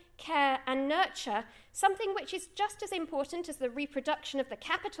reproduction, care, and nurture, something which is just as important as the reproduction of the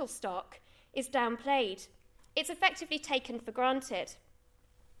capital stock, is downplayed. It's effectively taken for granted.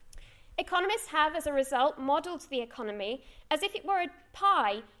 Economists have, as a result, modelled the economy as if it were a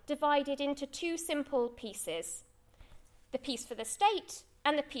pie divided into 2 simple pieces: the piece for the state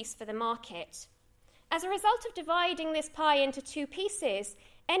and the piece for the market. As a result of dividing this pie into 2 pieces,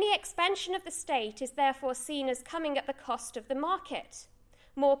 any expansion of the state is therefore seen as coming at the cost of the market.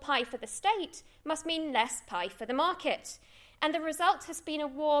 More pie for the state must mean less pie for the market. And the result has been a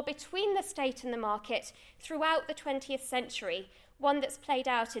war between the state and the market throughout the 20th century, one that's played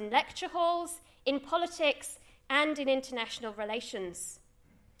out in lecture halls, in politics, and in international relations.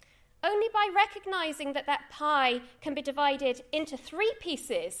 Only by recognising that that pie can be divided into 3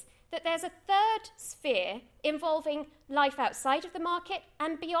 pieces, that there's a 3rd sphere involving life outside of the market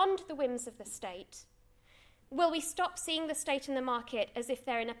and beyond the whims of the state, will we stop seeing the state and the market as if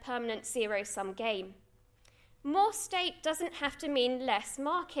they're in a permanent zero-sum game. More state doesn't have to mean less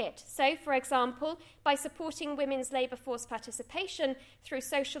market. So, for example, by supporting women's labour force participation through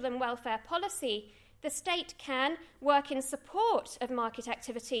social and welfare policy, the state can work in support of market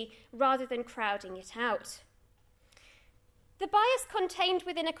activity rather than crowding it out. The bias contained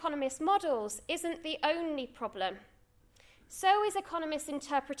within economists' models isn't the only problem. So is economists'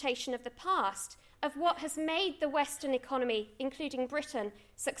 interpretation of the past, of what has made the Western economy, including Britain,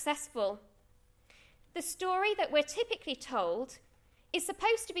 successful. The story that we're typically told is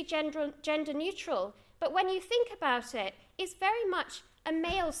supposed to be gender neutral, but when you think about it, is very much a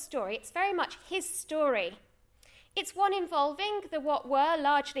male story. It's very much his story. It's one involving what were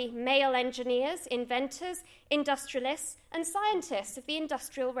largely male engineers, inventors, industrialists, and scientists of the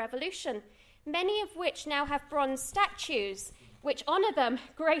Industrial Revolution. many of which now have bronze statues which honour them,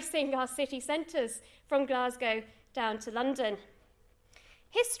 gracing our city centres from Glasgow down to London.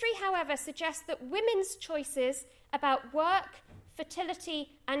 History, however, suggests that women's choices about work, fertility,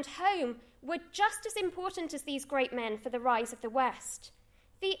 and home were just as important as these great men for the rise of the West.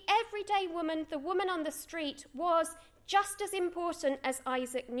 The everyday woman, the woman on the street, was just as important as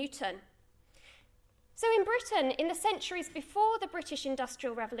Isaac Newton. So in Britain, in the centuries before the British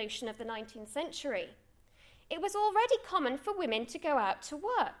Industrial Revolution of the 19th century, it was already common for women to go out to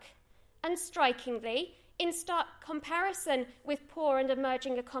work. And strikingly, in stark comparison with poor and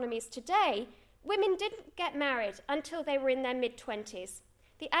emerging economies today, women didn't get married until they were in their mid-20s.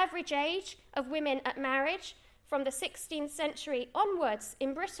 The average age of women at marriage from the 16th century onwards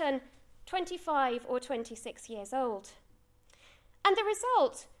in Britain, 25 or 26 years old. And the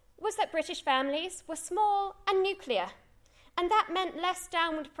result was that British families were small and nuclear, and that meant less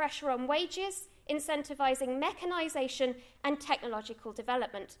downward pressure on wages, incentivising mechanisation and technological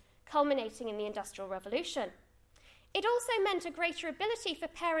development, culminating in the Industrial Revolution. It also meant a greater ability for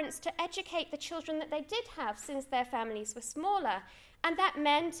parents to educate the children that they did have since their families were smaller, and that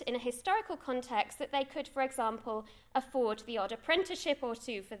meant, in a historical context, that they could, for example, afford the odd apprenticeship or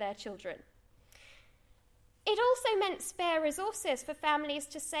two for their children. It also meant spare resources for families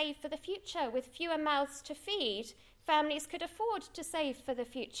to save for the future. With fewer mouths to feed, families could afford to save for the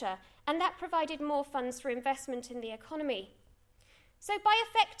future, and that provided more funds for investment in the economy. So by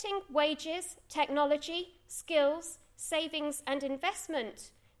affecting wages, technology, skills, savings, and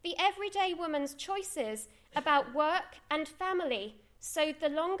investment, the everyday woman's choices about work and family sowed the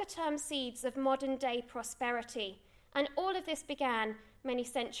longer-term seeds of modern-day prosperity, and all of this began many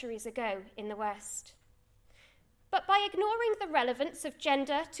centuries ago in the West. But by ignoring the relevance of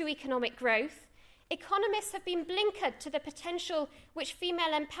gender to economic growth, economists have been blinkered to the potential which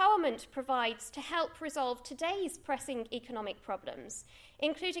female empowerment provides to help resolve today's pressing economic problems,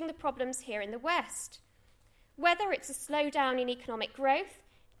 including the problems here in the West. Whether it's a slowdown in economic growth,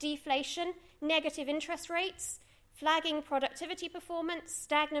 deflation, negative interest rates, flagging productivity performance,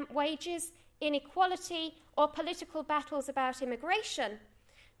 stagnant wages, inequality, or political battles about immigration,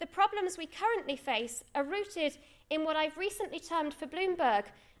 the problems we currently face are rooted in what I've recently termed for Bloomberg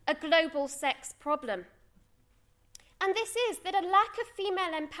a global sex problem. And this is that a lack of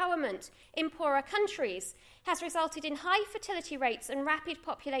female empowerment in poorer countries has resulted in high fertility rates and rapid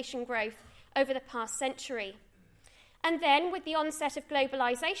population growth over the past century. And then, with the onset of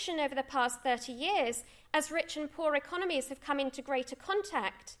globalization over the past 30 years, as rich and poor economies have come into greater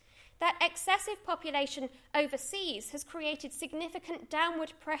contact, that excessive population overseas has created significant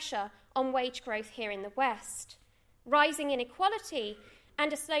downward pressure on wage growth here in the West. Rising inequality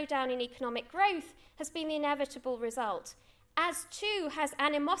and a slowdown in economic growth has been the inevitable result, as too has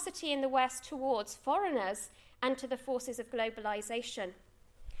animosity in the West towards foreigners and to the forces of globalization.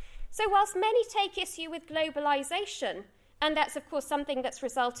 So whilst many take issue with globalization, and that's of course something that's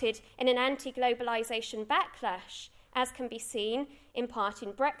resulted in an anti-globalization backlash, as can be seen in part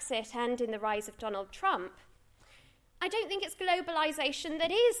in Brexit and in the rise of Donald Trump, I don't think it's globalization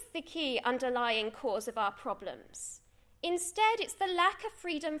that is the key underlying cause of our problems. Instead, it's the lack of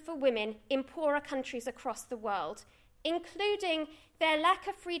freedom for women in poorer countries across the world, including their lack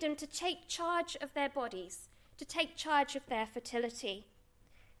of freedom to take charge of their bodies, to take charge of their fertility.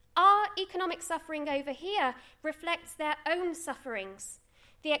 Our economic suffering over here reflects their own sufferings.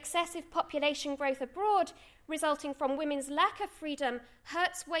 The excessive population growth abroad resulting from women's lack of freedom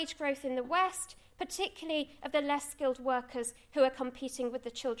hurts wage growth in the West, particularly of the less skilled workers who are competing with the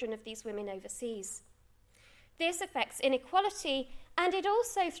children of these women overseas. This affects inequality, and it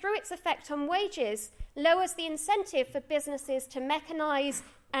also, through its effect on wages, lowers the incentive for businesses to mechanise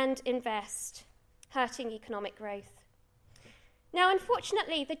and invest, hurting economic growth. Now,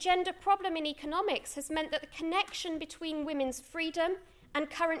 unfortunately, the gender problem in economics has meant that the connection between women's freedom and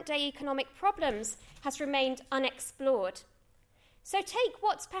current-day economic problems has remained unexplored. So take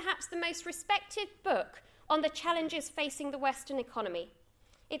what's perhaps the most respected book on the challenges facing the Western economy.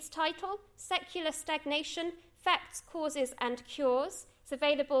 Its title, Secular Stagnation, Facts, Causes and Cures. It's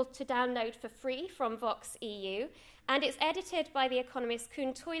available to download for free from Vox EU, and it's edited by the economists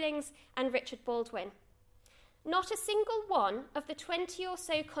Koen Toylings and Richard Baldwin. Not a single one of the 20 or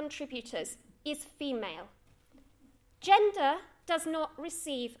so contributors is female. Gender does not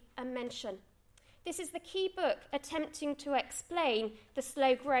receive a mention. This is the key book attempting to explain the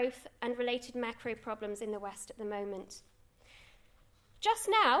slow growth and related macro problems in the West at the moment. Just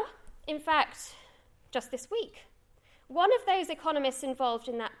now, in fact, just this week, one of those economists involved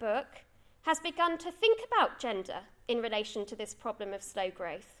in that book has begun to think about gender in relation to this problem of slow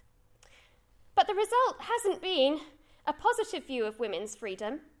growth. But the result hasn't been a positive view of women's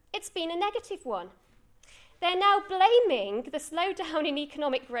freedom, it's been a negative one. They're now blaming the slowdown in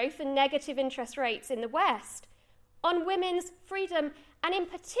economic growth and negative interest rates in the West on women's freedom, and in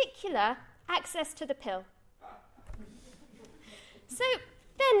particular, access to the pill. So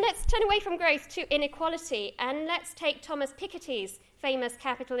then let's turn away from growth to inequality, and let's take Thomas Piketty's famous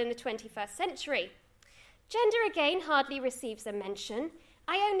Capital in the 21st Century. Gender again hardly receives a mention.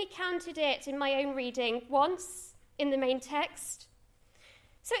 I only counted it in my own reading once in the main text.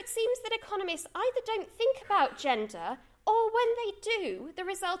 So it seems that economists either don't think about gender, or when they do, the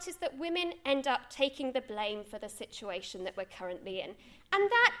result is that women end up taking the blame for the situation that we're currently in. And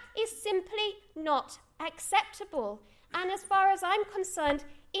that is simply not acceptable. And as far as I'm concerned,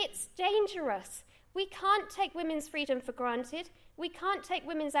 it's dangerous. We can't take women's freedom for granted. We can't take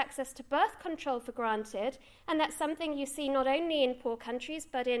women's access to birth control for granted. And that's something you see not only in poor countries,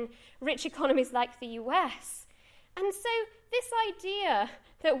 but in rich economies like the US. And so this idea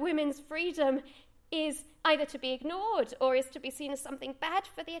that women's freedom is either to be ignored or is to be seen as something bad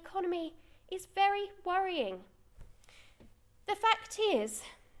for the economy is very worrying. The fact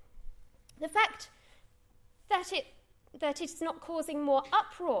that it's not causing more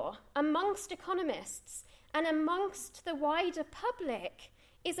uproar amongst economists and amongst the wider public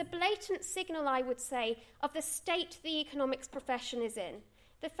is a blatant signal, I would say, of the state the economics profession is in.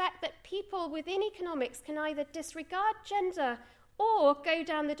 The fact that people within economics can either disregard gender or go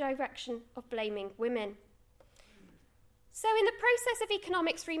down the direction of blaming women. So in the process of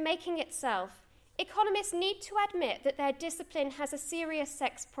economics remaking itself, economists need to admit that their discipline has a serious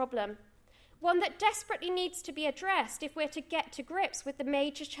sex problem, one that desperately needs to be addressed if we're to get to grips with the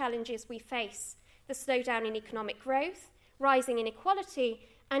major challenges we face: the slowdown in economic growth, rising inequality,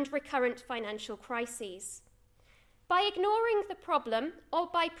 and recurrent financial crises. By ignoring the problem, or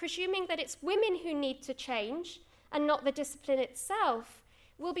by presuming that it's women who need to change and not the discipline itself,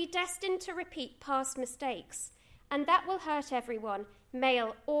 we'll be destined to repeat past mistakes, and that will hurt everyone,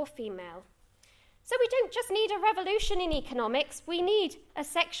 male or female. So we don't just need a revolution in economics, we need a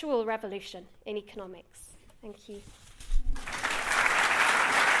sexual revolution in economics. Thank you.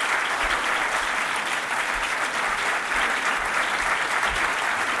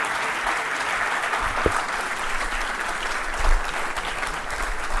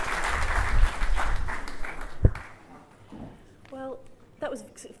 That was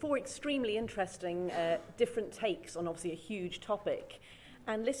 4 extremely interesting different takes on obviously a huge topic.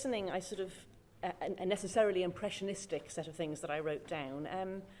 And listening, I sort of, a necessarily impressionistic set of things that I wrote down.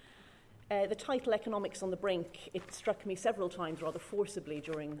 The title, Economics on the Brink, it struck me several times rather forcibly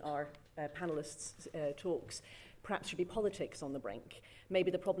during our panellists' talks. Perhaps should be politics on the brink. Maybe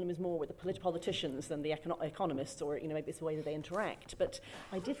the problem is more with the politicians than the economists, or maybe it's the way that they interact. But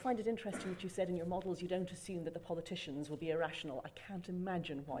I did find it interesting what you said in your models. You don't assume that the politicians will be irrational. I can't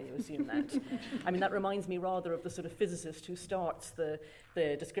imagine why you assume that. I mean, that reminds me rather of the sort of physicist who starts the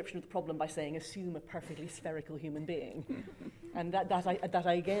description of the problem by saying, assume a perfectly spherical human being. And that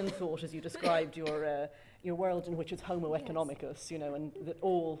I again thought as you described your world in which it's homo economicus, and that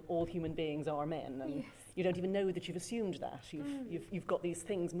all human beings are men. And you don't even know that you've assumed that. You've got these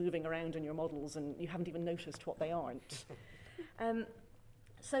things moving around in your models and you haven't even noticed what they aren't.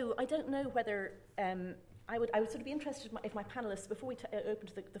 So I don't know whether I would sort of be interested if my panellists, before we open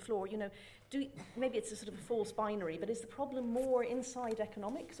to the floor, maybe it's a sort of a false binary, but is the problem more inside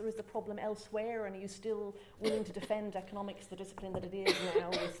economics or is the problem elsewhere? And are you still willing to defend economics, the discipline that it is now,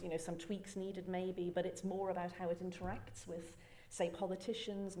 with some tweaks needed maybe, but it's more about how it interacts with, say,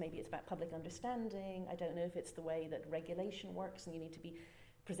 politicians? Maybe it's about public understanding. I don't know if it's the way that regulation works and you need to be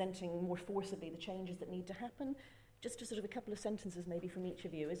presenting more forcibly the changes that need to happen. Just sort of a couple of sentences maybe from each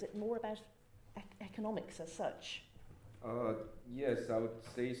of you. Is it more about economics as such? Yes, I would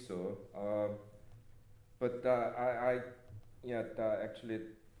say so. But I actually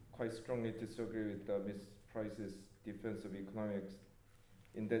quite strongly disagree with Ms. Pryce's defense of economics,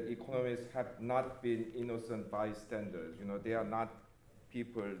 in that economists have not been innocent bystanders. They are not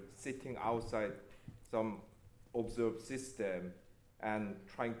people sitting outside some observed system and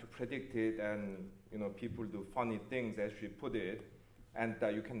trying to predict it, and people do funny things, as she put it, and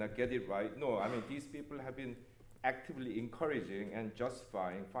you cannot get it right. No, I mean, these people have been actively encouraging and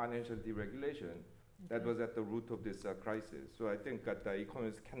justifying financial deregulation. That was at the root of this crisis. So I think that the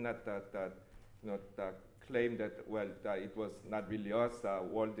economists cannot claim that, it was not really us,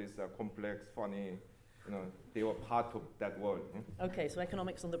 world is complex, funny, they were part of that world. Okay, so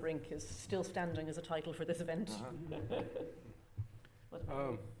Economics on the Brink is still standing as a title for this event.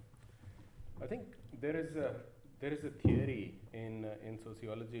 I think there is there is a theory in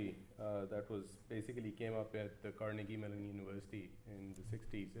sociology that was basically came up at the Carnegie Mellon University in the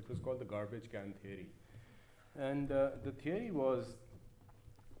 60s. It was called the garbage can theory. And the theory was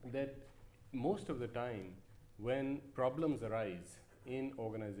that most of the time when problems arise in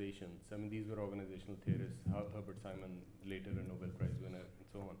organizations, I mean, these were organizational theorists, Herbert Simon, later a Nobel Prize winner, and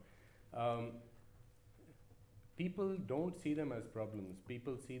so on. People don't see them as problems.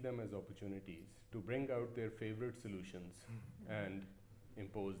 People see them as opportunities to bring out their favorite solutions and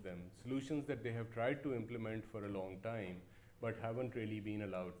impose them. Solutions that they have tried to implement for a long time, but haven't really been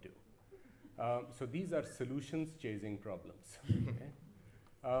allowed to. So these are solutions-chasing problems.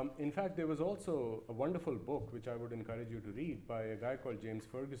 Okay? In fact, there was also a wonderful book, which I would encourage you to read, by a guy called James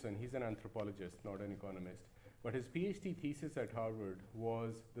Ferguson. He's an anthropologist, not an economist. But his PhD thesis at Harvard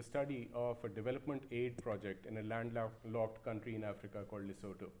was the study of a development aid project in a landlocked country in Africa called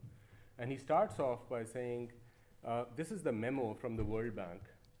Lesotho. And he starts off by saying, this is the memo from the World Bank,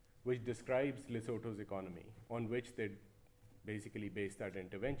 which describes Lesotho's economy, on which they basically base that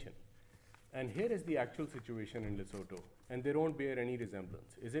intervention. And here is the actual situation in Lesotho, and they don't bear any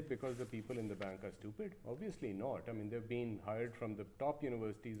resemblance. Is it because the people in the bank are stupid? Obviously not. I mean, they've been hired from the top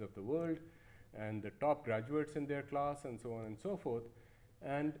universities of the world, and the top graduates in their class, and so on and so forth.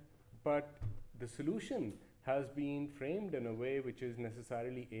 But the solution has been framed in a way which is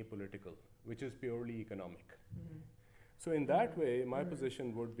necessarily apolitical, which is purely economic. Mm-hmm. So in that way, my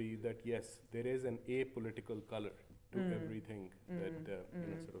position would be that yes, there is an apolitical color to everything that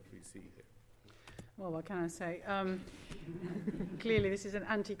sort of we see here. Well, what can I say? Clearly, this is an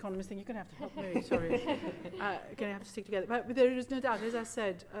anti-economist thing. You're going to have to help me, sorry. Going to have to stick together. But there is no doubt, as I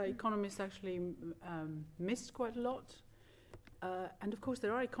said, economists actually missed quite a lot. And of course,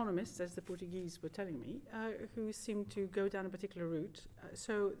 there are economists, as the Portuguese were telling me, who seem to go down a particular route.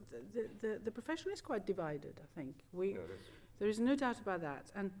 So the profession is quite divided, I think. There is no doubt about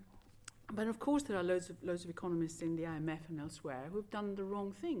that. But of course, there are loads of economists in the IMF and elsewhere who have done the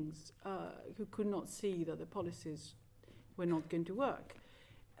wrong things, who could not see that the policies were not going to work.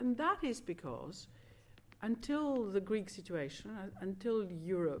 And that is because until the Greek situation, until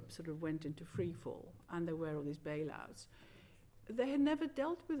Europe sort of went into free fall and there were all these bailouts, they had never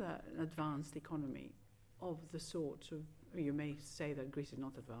dealt with an advanced economy of the sort of, you may say that Greece is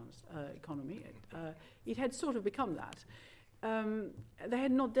not advanced economy. It had sort of become that. They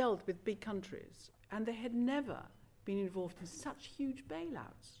had not dealt with big countries, and they had never been involved in such huge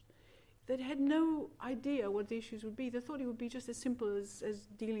bailouts. They had no idea what the issues would be. They thought it would be just as simple as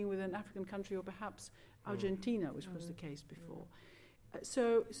dealing with an African country or perhaps Argentina, which was the case before.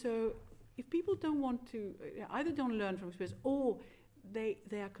 So if people don't want to, either don't learn from experience or they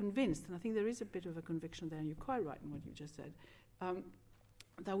are convinced, and I think there is a bit of a conviction there, and you're quite right in what you just said,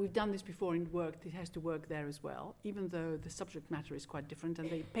 that we've done this before and worked, it has to work there as well, even though the subject matter is quite different and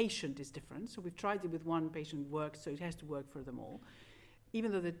the patient is different. So we've tried it with one patient, worked, so it has to work for them all.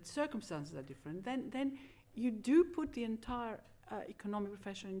 Even though the circumstances are different, then you do put the entire economic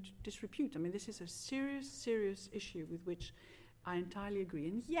profession into disrepute. I mean, this is a serious issue with which I entirely agree.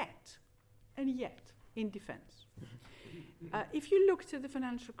 And yet, in defense, if you looked at the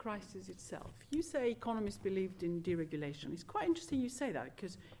financial crisis itself, you say economists believed in deregulation. It's quite interesting you say that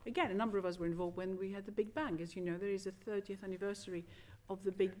because, again, a number of us were involved when we had the Big Bang. As you know, there is a 30th anniversary of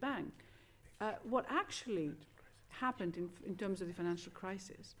the Big Bang. What actually happened in terms of the financial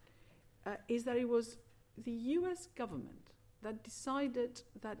crisis is that it was the US government that decided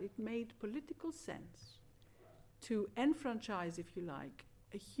that it made political sense to enfranchise, if you like,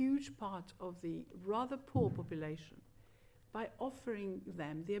 a huge part of the rather poor population by offering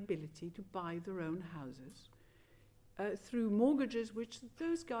them the ability to buy their own houses through mortgages which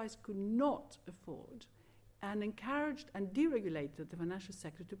those guys could not afford, and encouraged and deregulated the financial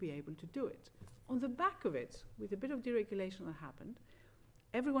sector to be able to do it. On the back of it, with a bit of deregulation that happened,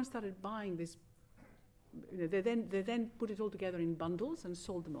 everyone started buying this. They then put it all together in bundles and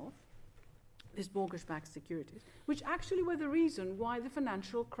sold them off, these mortgage-backed securities, which actually were the reason why the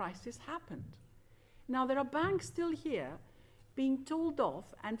financial crisis happened. Now, there are banks still here being told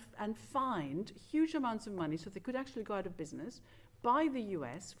off and fined huge amounts of money so they could actually go out of business by the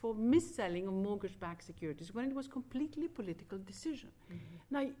US for mis-selling of mortgage-backed securities when it was completely a political decision. Mm-hmm.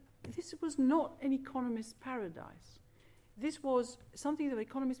 Now, this was not an economist's paradise. This was something that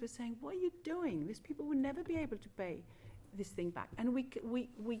economists were saying, what are you doing? These people will never be able to pay this thing back. And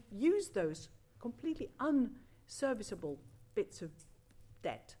we used those completely unserviceable bits of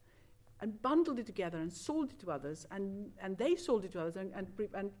debt and bundled it together and sold it to others, and they sold it to others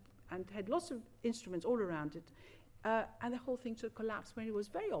and had lots of instruments all around it. And the whole thing sort of collapsed when it was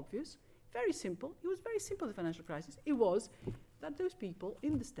very obvious very simple. It was very simple, the financial crisis. It was that those people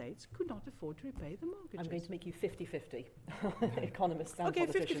in the States could not afford to repay the mortgages. I'm going to make you 50-50, economists and okay,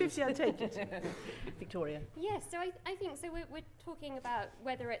 politicians. 50-50, I'll take it. Victoria. Yes, so I think so. We're talking about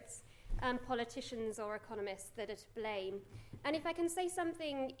whether it's politicians or economists that are to blame. And if I can say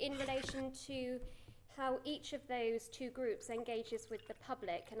something in relation to how each of those two groups engages with the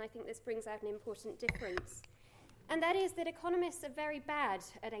public, and I think this brings out an important difference. And that is that economists are very bad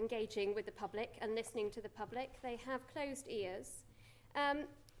at engaging with the public and listening to the public. They have closed ears.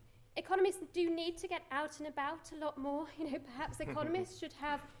 Economists do need to get out and about a lot more. Perhaps economists should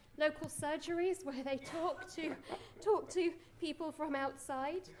have local surgeries where they talk to people from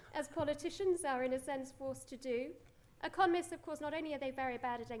outside, as politicians are in a sense forced to do. Economists, of course, not only are they very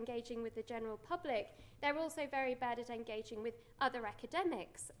bad at engaging with the general public, they're also very bad at engaging with other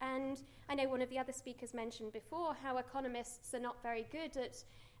academics. And I know one of the other speakers mentioned before how economists are not very good at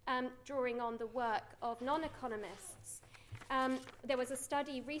drawing on the work of non-economists. There was a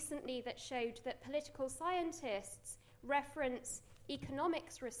study recently that showed that political scientists reference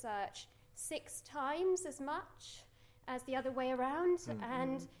economics research 6 times as much as the other way around,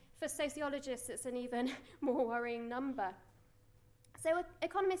 and for sociologists, it's an even more worrying number. So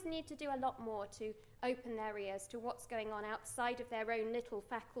economists need to do a lot more to open their ears to what's going on outside of their own little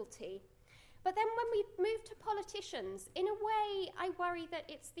faculty. But then when we move to politicians, in a way, I worry that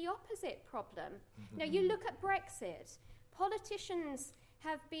it's the opposite problem. You look at Brexit. Politicians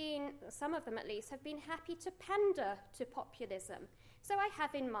have been, some of them at least, have been happy to pander to populism. So I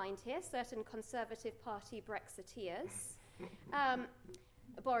have in mind here certain Conservative Party Brexiteers.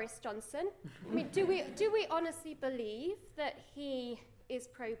 Boris Johnson. I mean, do we honestly believe that he is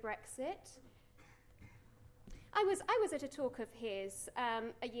pro-Brexit? I was at a talk of his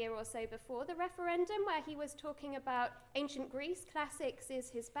a year or so before the referendum, where he was talking about ancient Greece. Classics is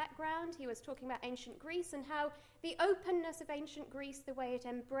his background. He was talking about ancient Greece and how the openness of ancient Greece, the way it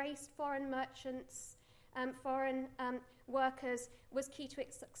embraced foreign merchants, foreign workers, was key to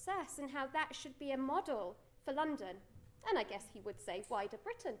its success, and how that should be a model for London. And I guess he would say wider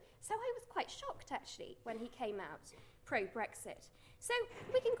Britain. So I was quite shocked, actually, when he came out pro-Brexit. So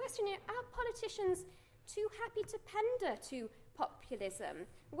we can question, are politicians too happy to pander to populism?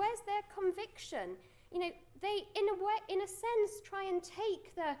 Where's their conviction? They, in a sense, try and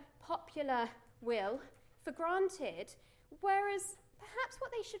take the popular will for granted, whereas perhaps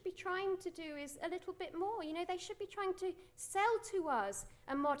what they should be trying to do is a little bit more. They should be trying to sell to us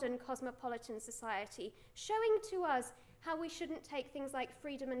a modern cosmopolitan society, showing to us how we shouldn't take things like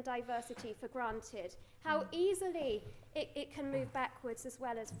freedom and diversity for granted, how easily it can move backwards as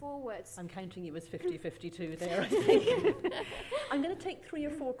well as forwards. I'm counting you as 50-52 there, I think. I'm going to take 3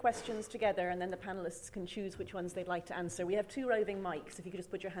 or 4 questions together, and then the panellists can choose which ones they'd like to answer. We have 2 roving mics, if you could just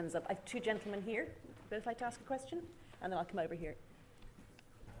put your hands up. I have 2 gentlemen here. Both like to ask a question, and then I'll come over here.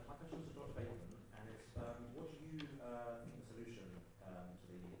 My question is to Dr. Bateman, and it's what do you think the solution to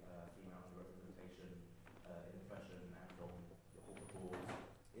the female underrepresentation in the profession and on the corporate boards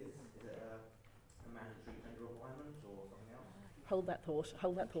is? Is it a mandatory gender requirement or something else? Hold that thought,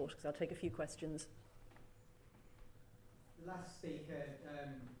 because I'll take a few questions. The last speaker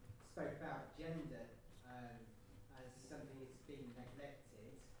spoke about gender as something that's been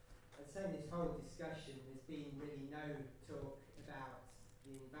neglected. I'd say in this whole discussion there's been really no talk about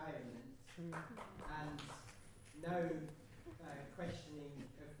the environment and no questioning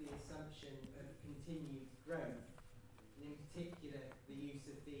of the assumption of continued growth, and in particular the use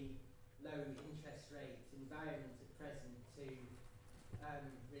of the low interest rate environment at present to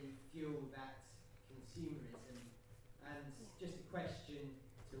really fuel that consumerism. And just a question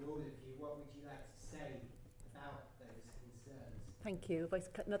to all of you, what would you like to say about those concerns? Thank you.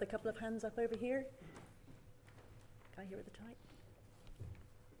 Another couple of hands up over here. Guy here at the top.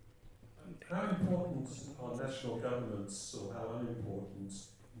 How important are national governments, or how unimportant,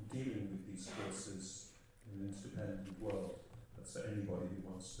 in dealing with these forces in an interdependent world? That's for anybody who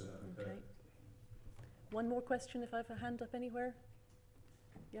wants to have a go. One more question, if I have a hand up anywhere.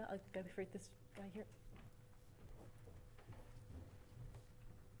 Yeah, I'll go for this guy here.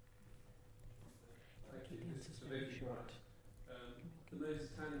 Thank you. This is very short. The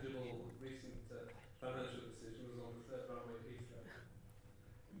most tangible recent financial decision was on the third runway peace strategy,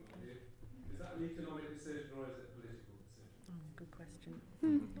 in my view. Is that an economic decision or is it a political decision? Good question.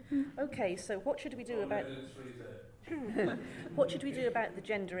 Okay, so what should we do about... What should we do about the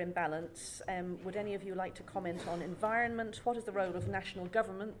gender imbalance? Would any of you like to comment on environment? What is the role of national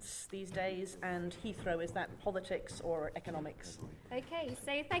governments these days? And Heathrow, is that politics or economics? Okay,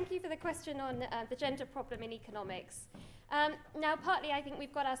 so thank you for the question on the gender problem in economics. Now, partly I think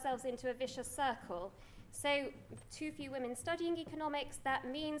we've got ourselves into a vicious circle. So, too few women studying economics, that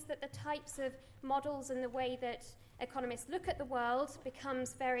means that the types of models and the way that economists look at the world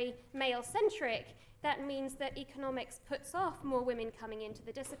becomes very male-centric. That means that economics puts off more women coming into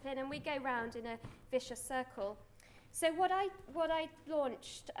the discipline, and we go round in a vicious circle. So what I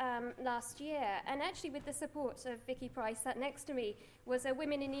launched last year, and actually with the support of Vicky Pryce sat next to me, was a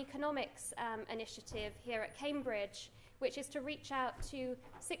Women in Economics initiative here at Cambridge, which is to reach out to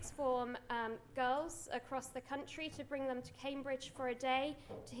sixth form girls across the country to bring them to Cambridge for a day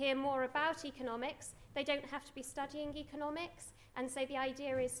to hear more about economics. They don't have to be studying economics, and so the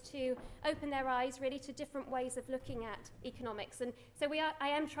idea is to open their eyes really to different ways of looking at economics. And so I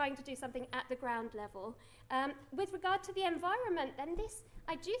am trying to do something at the ground level. With regard to the environment, then this,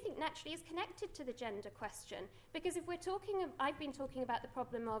 I do think naturally is connected to the gender question, because if we're talking, I've been talking about the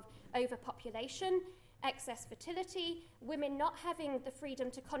problem of overpopulation, excess fertility, women not having the freedom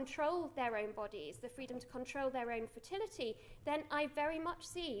to control their own bodies, the freedom to control their own fertility, then I very much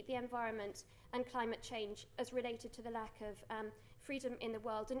see the environment and climate change as related to the lack of freedom in the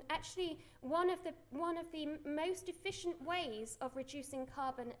world. And actually, one of the most efficient ways of reducing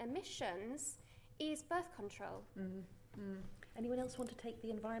carbon emissions is birth control. Mm-hmm. Mm. Anyone else want to take the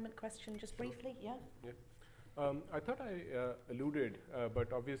environment question just briefly? Yeah? Yeah. I thought I alluded,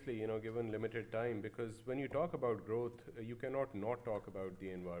 but obviously, given limited time, because when you talk about growth, you cannot not talk about the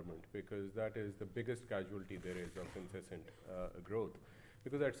environment, because that is the biggest casualty there is of incessant growth.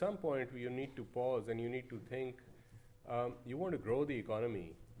 Because at some point, you need to pause and you need to think, you want to grow the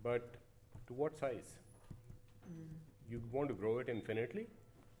economy, but to what size? You want to grow it infinitely?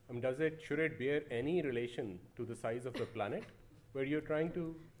 Should it bear any relation to the size of the planet where you're trying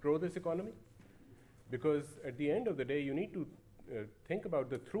to grow this economy? Because at the end of the day, you need to think about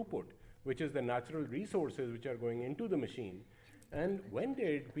the throughput, which is the natural resources which are going into the machine. And when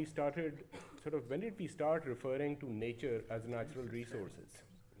did we start referring to nature as natural resources,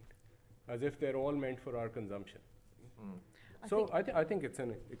 as if they're all meant for our consumption? I think it's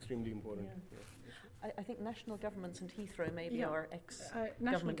an extremely important. Yeah. I think national governments and Heathrow maybe are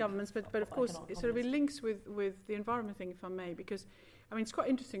national governments, but of course it sort of links with the environment thing, if I may, because it's quite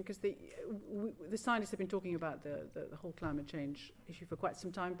interesting because the scientists have been talking about the whole climate change issue for quite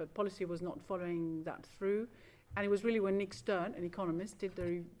some time, but policy was not following that through. And it was really when Nick Stern, an economist, did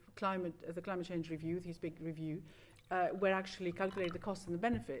the climate change review, his big review, where actually calculated the costs and the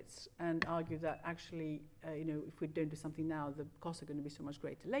benefits and argued that actually, if we don't do something now, the costs are going to be so much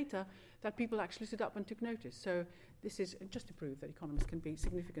greater later, that people actually stood up and took notice. So this is just to prove that economists can be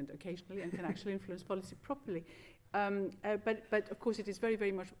significant occasionally and can actually influence policy properly. But of course it is very,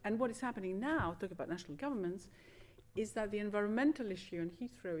 very much, and what is happening now, talking about national governments, is that the environmental issue, and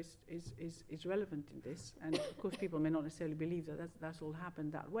Heathrow is relevant in this, and of course people may not necessarily believe that that's all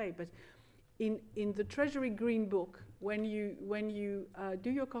happened that way, but in the Treasury Green Book, when you do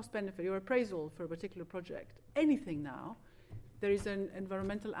your cost benefit, your appraisal for a particular project, anything now, there is an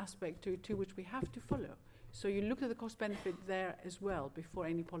environmental aspect to which we have to follow. So you look at the cost benefit there as well before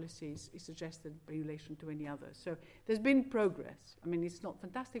any policy is suggested in relation to any other. So there's been progress. It's not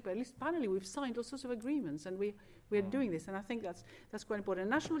fantastic, but at least finally we've signed all sorts of agreements, and we're doing this, and I think that's quite important. And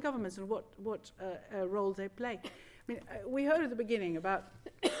national governments and what role they play. We heard at the beginning about,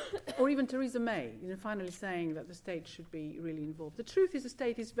 or even Theresa May, finally saying that the state should be really involved. The truth is the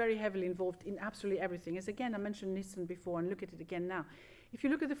state is very heavily involved in absolutely everything. As again, I mentioned Nissan before, and look at it again now. If you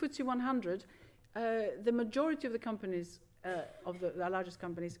look at the FTSE 100, the majority of the companies, of the largest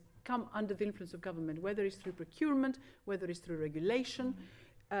companies, come under the influence of government, whether it's through procurement, whether it's through regulation,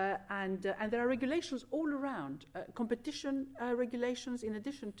 and there are regulations all around, competition regulations in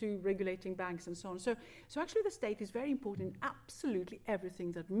addition to regulating banks and so on. So actually the state is very important in absolutely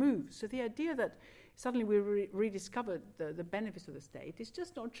everything that moves. So the idea that suddenly we rediscovered the benefits of the state is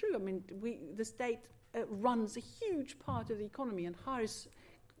just not true. The state runs a huge part of the economy and hires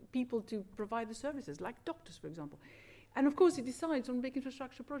people to provide the services, like doctors, for example. And of course, it decides on big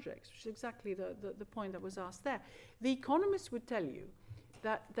infrastructure projects, which is exactly the point that was asked there. The Economist would tell you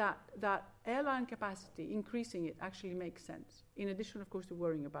that airline capacity, increasing it, actually makes sense, in addition, of course, to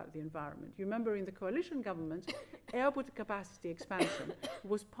worrying about the environment. You remember in the coalition government, airport capacity expansion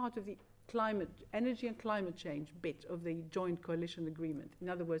was part of the energy and climate change bit of the joint coalition agreement. In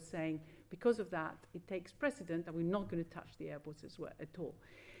other words, saying, because of that, it takes precedent and we're not going to touch the airports as well at all.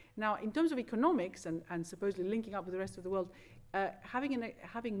 Now, in terms of economics and supposedly linking up with the rest of the world,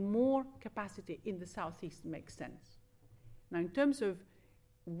 having more capacity in the southeast makes sense. Now, in terms of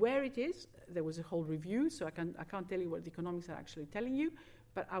where it is, there was a whole review, so I can't tell you what the economics are actually telling you,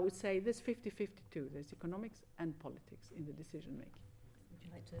 but I would say there's 50-50 too. There's economics and politics in the decision making. Would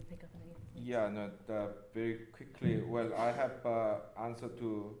you like to pick up on any? Yeah, no, very quickly. Well, I have answer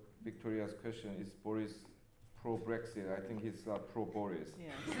to Victoria's question. Is Boris pro-Brexit? I think he's pro-Boris.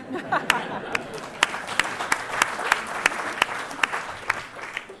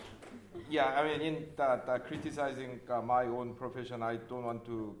 Yeah, I mean, in criticizing my own profession, I don't want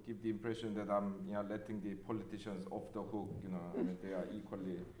to give the impression that I'm, letting the politicians off the hook. I mean, they are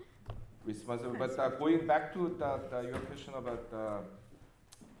equally responsible. But going back to your question about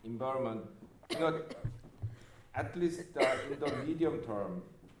environment, at least in the medium term,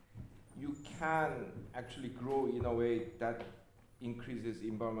 you can actually grow in a way that increases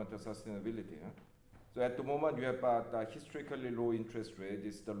environmental sustainability. So at the moment, you have a historically low interest rate.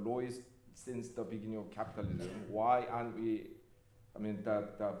 It's the lowest since the beginning of capitalism. Why aren't we,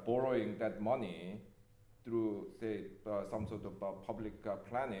 borrowing that money through, say, some sort of public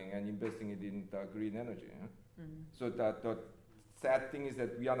planning and investing it in the green energy? So that the sad thing is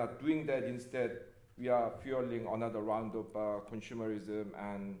that we are not doing that. Instead, we are fueling another round of consumerism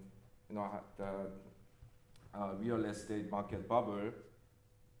and the real estate market bubble.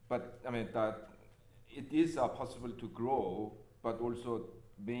 But it is possible to grow, but also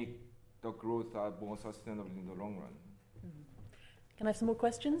make the growth more sustainable in the long run. Can I have some more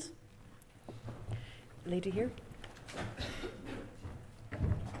questions? Lady here.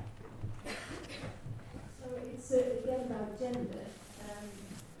 So it's again about gender.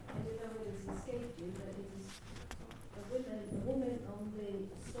 I don't know whether it's escaped you, but it is a woman on the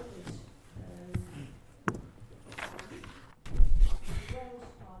Scottish Welsh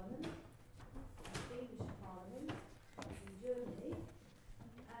Parliament, English Parliament in Germany,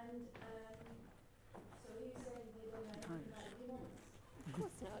 and so he's saying they don't have equality rights. Of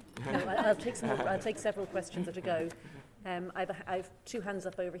course not. No, I'll take some more, I'll take several questions at a go. I have two hands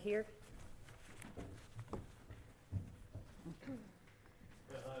up over here.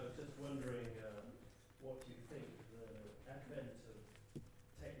 I was just wondering what you think the advent of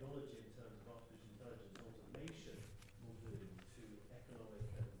technology in terms of artificial intelligence automation will do to economic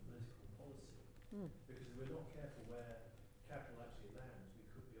and political policy. Because if we're not careful where capital actually lands, we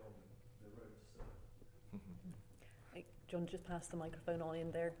could be on the road to serve. John, just pass the microphone on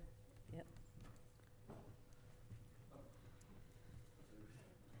in there. Yep.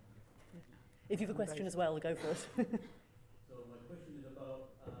 If you have a question as well, go for it. So my question is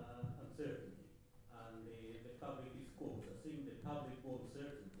about uncertainty and the public discourse. I think the public wants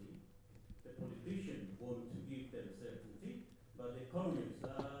certainty, the politicians want to give them certainty, but the economists,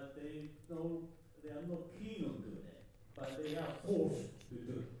 they are not keen on doing it, but they are forced to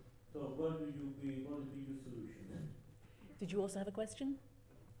do it. So what will be your solution? Did you also have a question?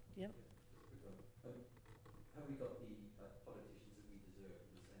 Yep. Have we got the politicians that we deserve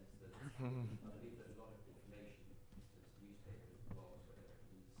in the sense that I believe there's a lot of information, such as newspapers, blogs, whatever,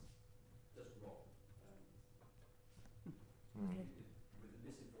 is just wrong. With the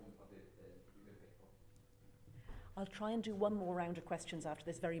misinformed public, we're going to make problems. I'll try and do one more round of questions after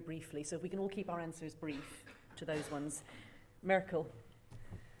this very briefly, so if we can all keep our answers brief to those ones. Merkel.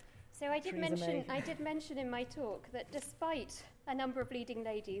 So I did mention in my talk that despite a number of leading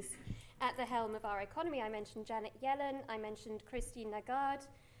ladies at the helm of our economy, I mentioned Janet Yellen, I mentioned Christine Lagarde.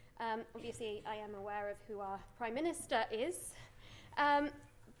 Obviously, I am aware of who our Prime Minister is.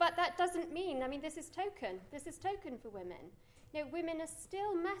 But that doesn't mean, this is token. This is token for women. Women are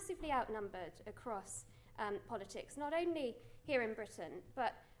still massively outnumbered across politics, not only here in Britain,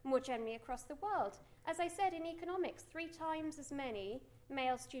 but more generally across the world. As I said, in economics, 3 times as many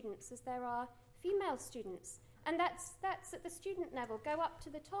male students as there are female students. And that's at the student level. Go up to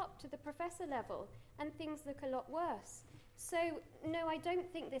the top, to the professor level, and things look a lot worse. So, no, I don't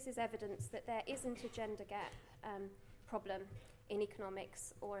think this is evidence that there isn't a gender gap problem in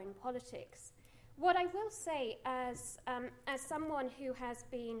economics or in politics. What I will say as someone who has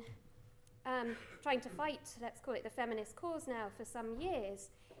been trying to fight, let's call it the feminist cause now, for some years,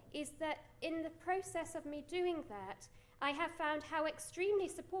 is that in the process of me doing that, I have found how extremely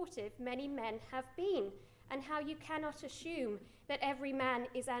supportive many men have been, and how you cannot assume that every man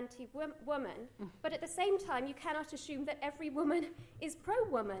is anti-woman, but at the same time you cannot assume that every woman is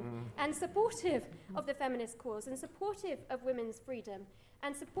pro-woman and supportive of the feminist cause and supportive of women's freedom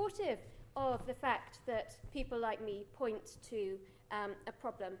and supportive of the fact that people like me point to a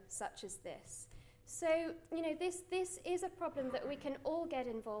problem such as this. So, this is a problem that we can all get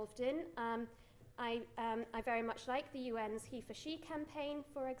involved in. I very much like the UN's He for She campaign,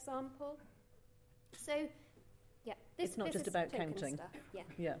 for example. So, yeah, it's not just about counting. Stuff.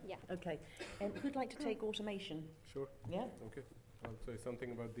 Yeah. Okay. Who'd like to take automation? Sure. Yeah. Okay. I'll say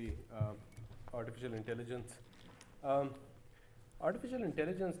something about the artificial intelligence. Artificial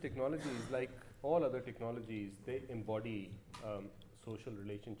intelligence technologies, like all other technologies, they embody social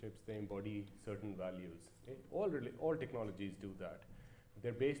relationships. They embody certain values. Okay? All technologies do that.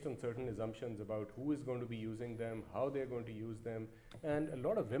 They're based on certain assumptions about who is going to be using them, how they're going to use them, and a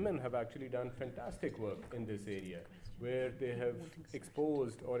lot of women have actually done fantastic work in this area, where they have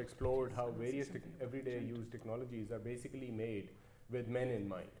exposed or explored how various everyday use technologies are basically made with men in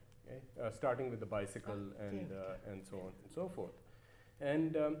mind, okay? Starting with the bicycle and so on and so forth.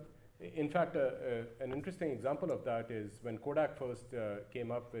 And in fact, an interesting example of that is when Kodak first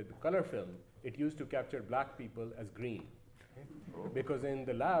came up with color film, it used to capture black people as green. Because in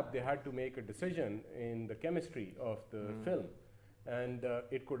the lab, they had to make a decision in the chemistry of the film. And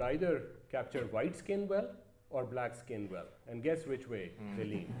it could either capture white skin well or black skin well. And guess which way they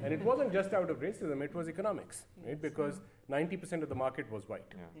leaned. And it wasn't just out of racism, it was economics, right? Because 90% of the market was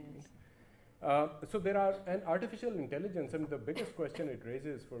white. So there are, and artificial intelligence, and the biggest question it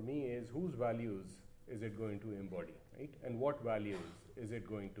raises for me is whose values is it going to embody, right? And what values is it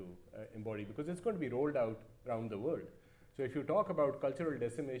going to embody? Because it's going to be rolled out around the world. So if you talk about cultural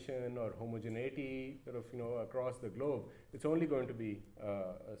decimation or homogeneity sort of, across the globe, it's only going to be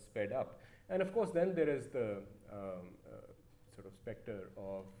sped up. And of course, then there is the sort of specter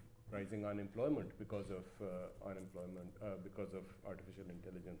of rising unemployment because of because of artificial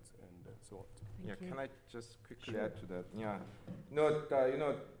intelligence and so on. Can I just quickly add to that?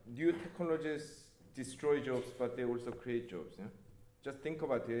 New technologies destroy jobs, but they also create jobs. Yeah? Just think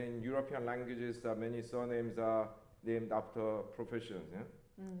about it. In European languages, many surnames are named after professions. Yeah?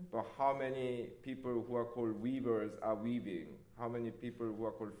 But how many people who are called weavers are weaving? How many people who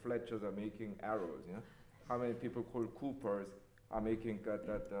are called fletchers are making arrows? Yeah? How many people called coopers are making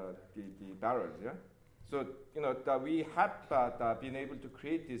the barrels? Yeah? So we have been able to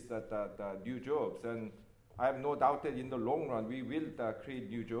create these new jobs, and I have no doubt that in the long run we will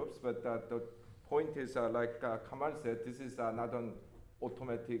create new jobs. But the point is, like Kamal said, this is not an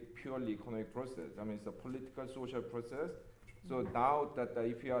automatic, purely economic process. I mean, it's a political, social process. So now that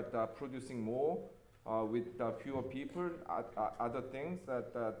if you are producing more with fewer people, other things,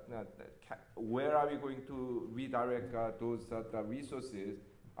 where are we going to redirect those resources?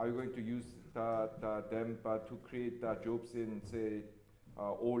 Are we going to use them to create jobs in, say,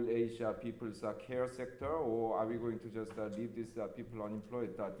 old age people's care sector, or are we going to just leave these people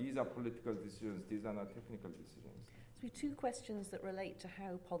unemployed? These are political decisions. These are not technical decisions. So we have two questions that relate to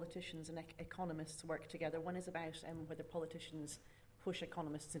how politicians and economists work together. One is about whether politicians push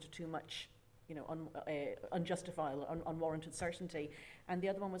economists into too much, unjustifiable, unwarranted certainty. And the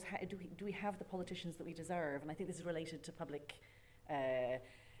other one was, how do we have the politicians that we deserve? And I think this is related to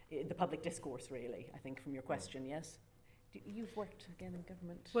the public discourse, really, I think, from your question, yes? You've worked, again, in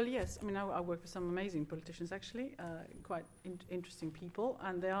government. Well, yes. I mean, I work with some amazing politicians, actually, quite interesting people,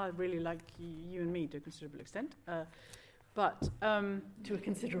 and they are really like you and me to a considerable extent. But to a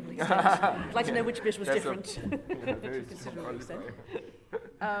considerable extent. I'd like to know which bit was different. To a considerable extent.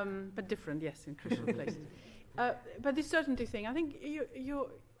 But different, yes, in crucial places. But this certainty thing, I think you're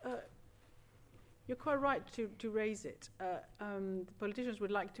quite right to raise it. The politicians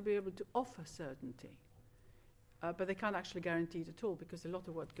would like to be able to offer certainty. But they can't actually guarantee it at all, because a lot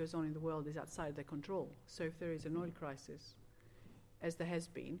of what goes on in the world is outside their control. So if there is an oil crisis, as there has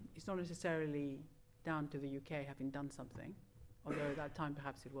been, it's not necessarily down to the UK having done something, although at that time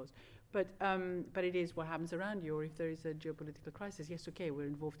perhaps it was. But it is what happens around you, or if there is a geopolitical crisis, yes, okay, we're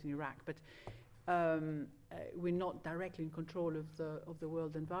involved in Iraq, but we're not directly in control of the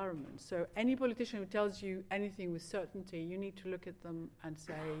world environment. So any politician who tells you anything with certainty, you need to look at them and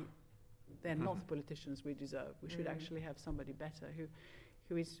say, they're not the politicians we deserve. We should actually have somebody better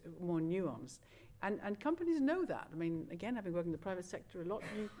who is more nuanced. And companies know that. I mean, again, having worked in the private sector a lot,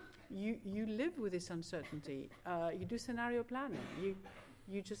 you live with this uncertainty. You do scenario planning.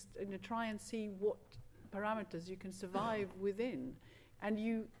 You just try and see what parameters you can survive within. And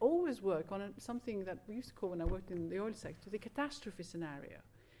you always work on something that we used to call, when I worked in the oil sector, the catastrophe scenario.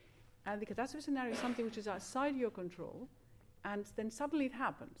 And the catastrophe scenario is something which is outside your control, and then suddenly it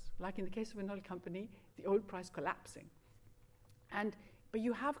happens, like in the case of an oil company, the oil price collapsing. But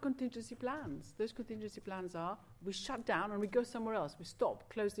you have contingency plans. Those contingency plans are, we shut down and we go somewhere else. We stop,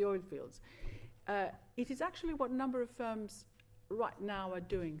 close the oil fields. It is actually what a number of firms right now are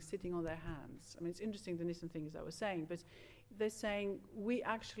doing, sitting on their hands. I mean, it's interesting, the Nissan things I was saying, but they're saying we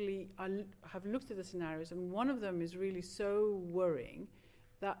actually have looked at the scenarios, and one of them is really so worrying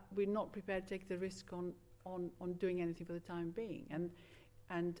that we're not prepared to take the risk on doing anything for the time being.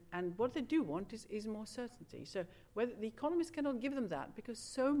 And what they do want is more certainty. So whether the Economist cannot give them that, because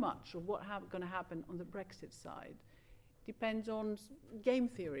so much of what's going to happen on the Brexit side depends on game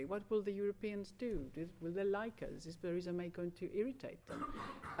theory. What will the Europeans do? Will they like us? Is Theresa May going to irritate them?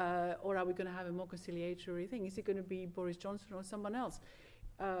 Or are we going to have a more conciliatory thing? Is it going to be Boris Johnson or someone else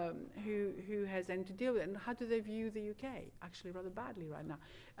who has anything to deal with it? And how do they view the UK? Actually rather badly right now.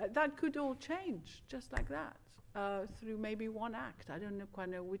 That could all change just like that through maybe one act. I don't quite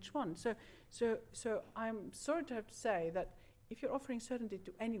know which one. So I'm sorry to have to say that if you're offering certainty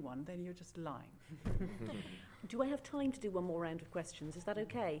to anyone, then you're just lying. Do I have time to do one more round of questions? Is that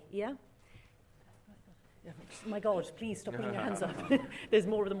okay? Yeah? My God, please stop putting your hands up. There's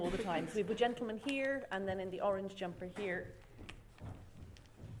more of them all the time. So we have a gentleman here, and then in the orange jumper here.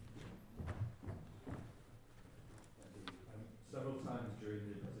 Several times during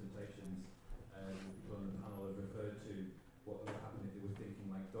the presentations, people on the panel have referred to what would happen if they were thinking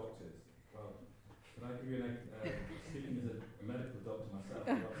like doctors. Well, can I give you speaking as a medical doctor myself,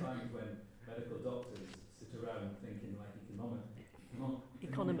 there are times when medical doctors sit around thinking like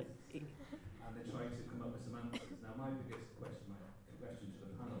economists, and they try to come up with some answers. Now, my biggest question, to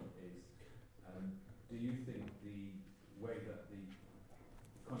the panel is, do you think the way that the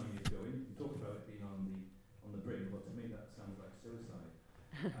economy is going, you talked about it being on the brink, but to me that sounds like suicide.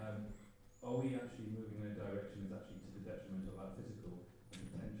 Are we actually moving in a direction that's actually to the detriment of our physical and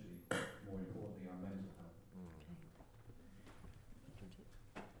potentially, more importantly, our mental health?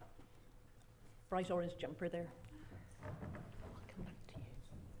 Bright orange jumper there. I'll come back to you.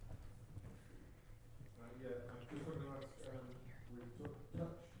 Yeah, I'm just going to ask, we've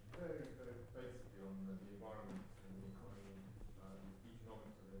touched very, very basically on the environment and the economy,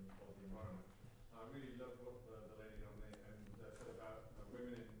 economics of the environment. I really love what the lady on the end said about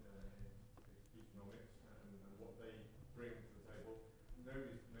women in economics and what they bring to the table.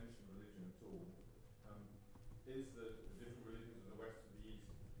 Nobody's mentioned religion at all. Is the different religions of the West and the East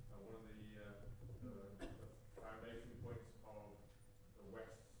one of the foundation points of the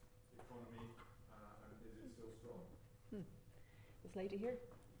West's economy, and is it still strong? This lady here.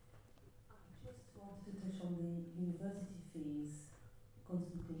 I just wanted to touch on the university fees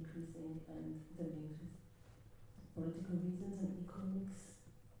constantly increasing and the links with political reasons and economics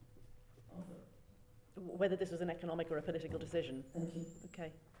of it. Whether this was an economic or a political decision. Thank you.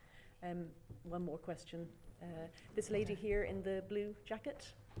 Okay. One more question. This lady here in the blue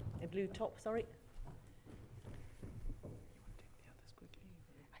jacket, a blue top, sorry.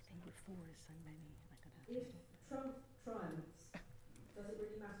 I think with 4 is so many. I don't know. If Trump triumphs, does it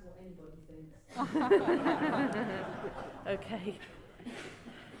really matter what anybody thinks? Okay.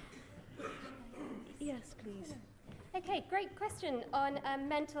 Yes, please. Okay, great question on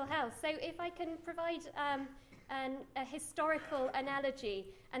mental health. So if I can provide a historical analogy,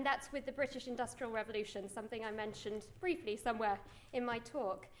 and that's with the British Industrial Revolution, something I mentioned briefly somewhere in my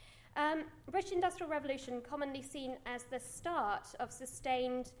talk. British Industrial Revolution, commonly seen as the start of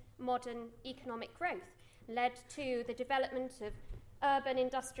sustained modern economic growth, led to the development of urban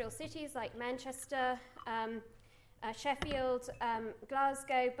industrial cities like Manchester, Sheffield,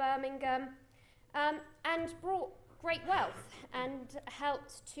 Glasgow, Birmingham, and brought great wealth and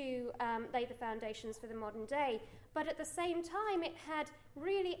helped to lay the foundations for the modern day. But at the same time, it had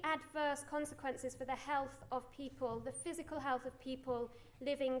really adverse consequences for the health of people, the physical health of people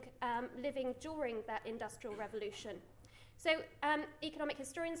living during that industrial revolution. So economic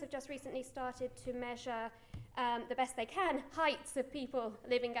historians have just recently started to measure the best they can heights of people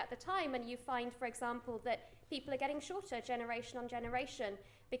living at the time, and you find, for example, that people are getting shorter generation on generation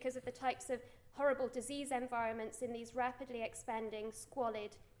because of the types of horrible disease environments in these rapidly expanding,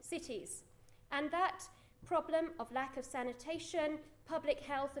 squalid cities. And that problem of lack of sanitation, public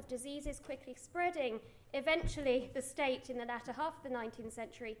health, of diseases quickly spreading, eventually the state in the latter half of the 19th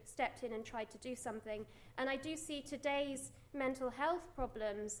century stepped in and tried to do something. And I do see today's mental health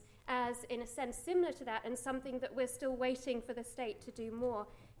problems as, in a sense, similar to that, and something that we're still waiting for the state to do more.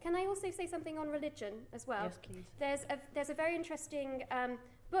 Can I also say something on religion as well? Yes, please. There's a very interesting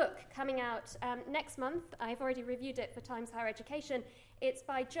book coming out next month. I've already reviewed it for Times Higher Education. It's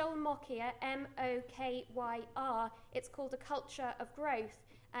by Joel Mokyr, M-O-K-Y-R. It's called A Culture of Growth,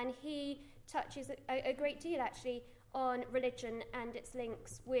 and he touches a great deal, actually, on religion and its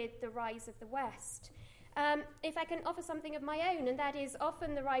links with the rise of the West. if I can offer something of my own, and that is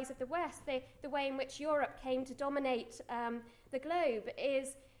often the rise of the West, the way in which Europe came to dominate the globe,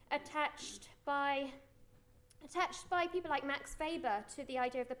 is attached by people like Max Weber to the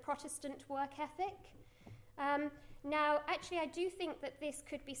idea of the Protestant work ethic. Now, actually, I do think that this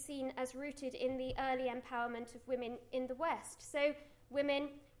could be seen as rooted in the early empowerment of women in the West. So women,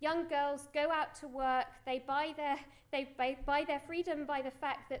 young girls, go out to work, they buy their freedom by the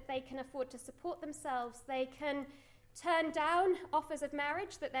fact that they can afford to support themselves, they can turn down offers of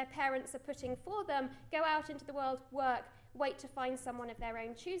marriage that their parents are putting for them, go out into the world, work, wait to find someone of their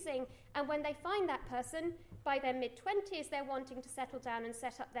own choosing, and when they find that person, by their mid-20s, they're wanting to settle down and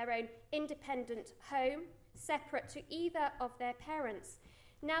set up their own independent home, separate to either of their parents.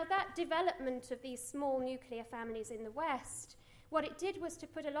 Now, that development of these small nuclear families in the West, what it did was to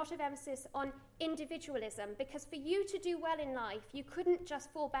put a lot of emphasis on individualism, because for you to do well in life, you couldn't just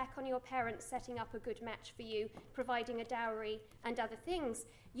fall back on your parents setting up a good match for you, providing a dowry and other things.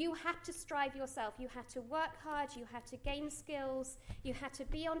 You had to strive yourself. You had to work hard. You had to gain skills. You had to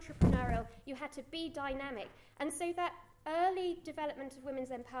be entrepreneurial. You had to be dynamic. And so that early development of women's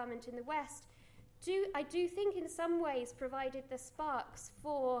empowerment in the West I do think in some ways provided the sparks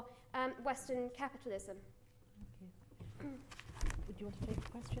for Western capitalism. Okay. Would you want to take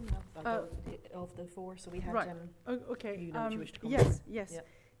the question of the four? So we had... Right. Okay. You know, you wish to yes.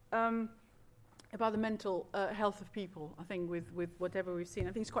 Yeah. About the mental health of people, I think with whatever we've seen.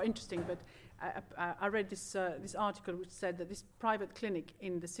 I think it's quite interesting, but I read this article which said that this private clinic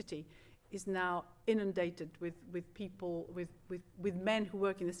in the city is now inundated with people, with men who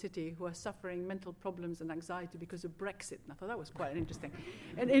work in the city who are suffering mental problems and anxiety because of Brexit. And I thought that was quite an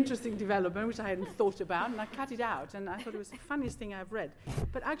interesting development, which I hadn't thought about, and I cut it out, and I thought it was the funniest thing I've read.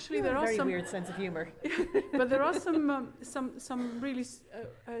 But actually there are some... very weird sense of humour. But there are some really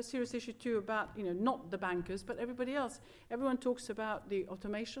serious issues too about, not the bankers, but everybody else. Everyone talks about the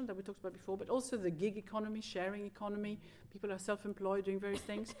automation that we talked about before, but also the gig economy, sharing economy. People are self-employed doing various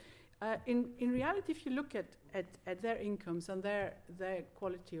things. In reality, if you look at their incomes and their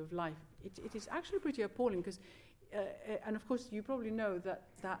quality of life, it is actually pretty appalling because, and of course you probably know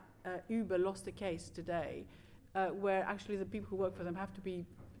that Uber lost a case today where actually the people who work for them have to be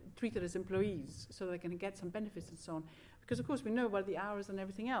treated as employees so they can get some benefits and so on. Because of course we know about the hours and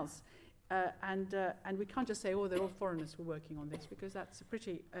everything else. And we can't just say, they're all foreigners who are working on this, because that's a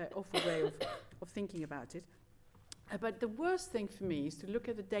pretty awful way of thinking about it. But the worst thing for me is to look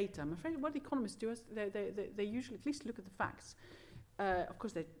at the data. I'm afraid what the economists do is they usually at least look at the facts. Of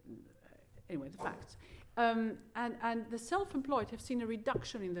course, the facts. And the self-employed have seen a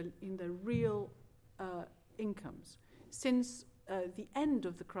reduction in the real incomes since the end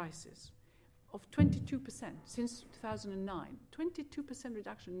of the crisis of 22% since 2009. 22%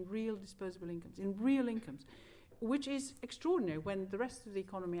 reduction in real disposable incomes, which is extraordinary when the rest of the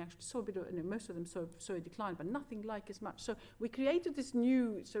economy actually saw a bit of, most of them saw a decline, but nothing like as much. So we created this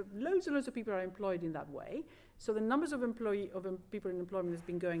new, loads and loads of people are employed in that way. So the numbers of people in employment has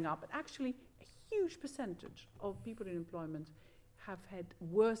been going up, but actually a huge percentage of people in employment have had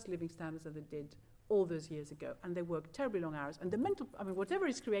worse living standards than they did all those years ago, and they work terribly long hours. And the whatever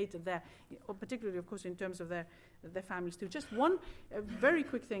is created there, particularly, of course, in terms of their families too. Just one very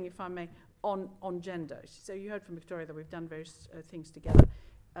quick thing, if I may, on gender. So you heard from Victoria that we've done various things together.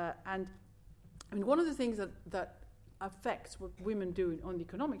 And one of the things that affects what women do on the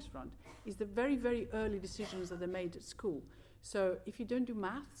economics front is the very, very early decisions that are made at school. So if you don't do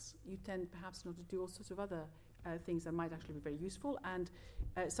maths, you tend perhaps not to do all sorts of other things that might actually be very useful. And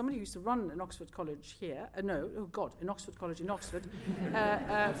somebody who used to run an Oxford College here, an Oxford College in Oxford,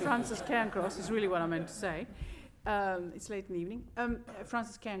 Frances Cairncross is really what I meant to say. It's late in the evening.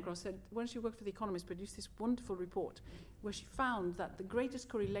 Frances Cairncross said, when she worked for The Economist, produced this wonderful report where she found that the greatest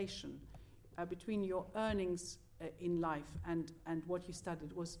correlation between your earnings in life and what you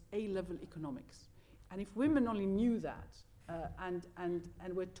studied was A-level economics. And if women only knew that and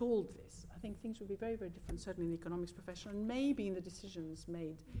were told this, I think things would be very, very different, certainly in the economics profession, and maybe in the decisions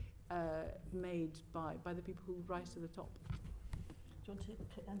made by the people who rise to the top. Do you want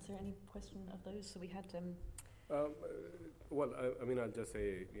to answer any question of those? So we had... I'll just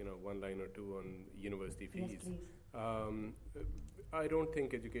say, one line or two on university fees. Yes, please. I don't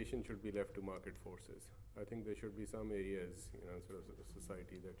think education should be left to market forces. I think there should be some areas, sort of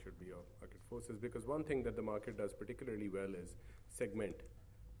society that should be of market forces, because one thing that the market does particularly well is segment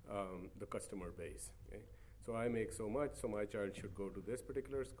the customer base. Okay? So I make so much, so my child should go to this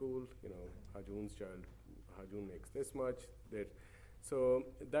particular school. Ha-Joon makes this much. So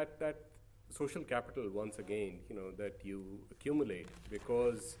that social capital, once again, that you accumulate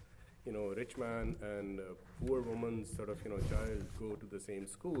because a rich man and a poor woman's sort of, child go to the same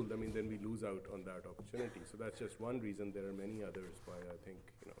school, I mean, then we lose out on that opportunity. So that's just one reason. There are many others why I think,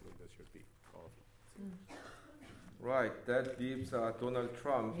 this should be off. Right, that leaves Donald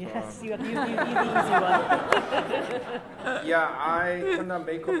Trump. Yes, you the easy one. Yeah, I kind of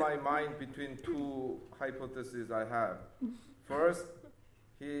make up my mind between two hypotheses I have. First,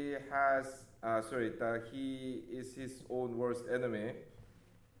 he is his own worst enemy.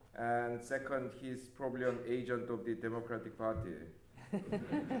 And second, he's probably an agent of the Democratic Party.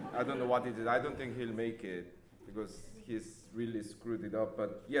 I don't know what it is. I don't think he'll make it because he's really screwed it up.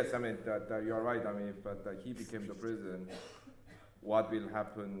 But yes, I mean, you're right. I mean, but he became the president. What will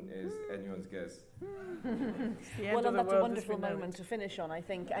happen is anyone's guess. Well, and that's a wonderful moment to finish on, I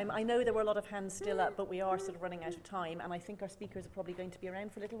think. I know there were a lot of hands still up, but we are sort of running out of time, and I think our speakers are probably going to be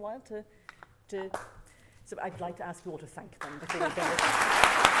around for a little while to so I'd like to ask you all to thank them before we go.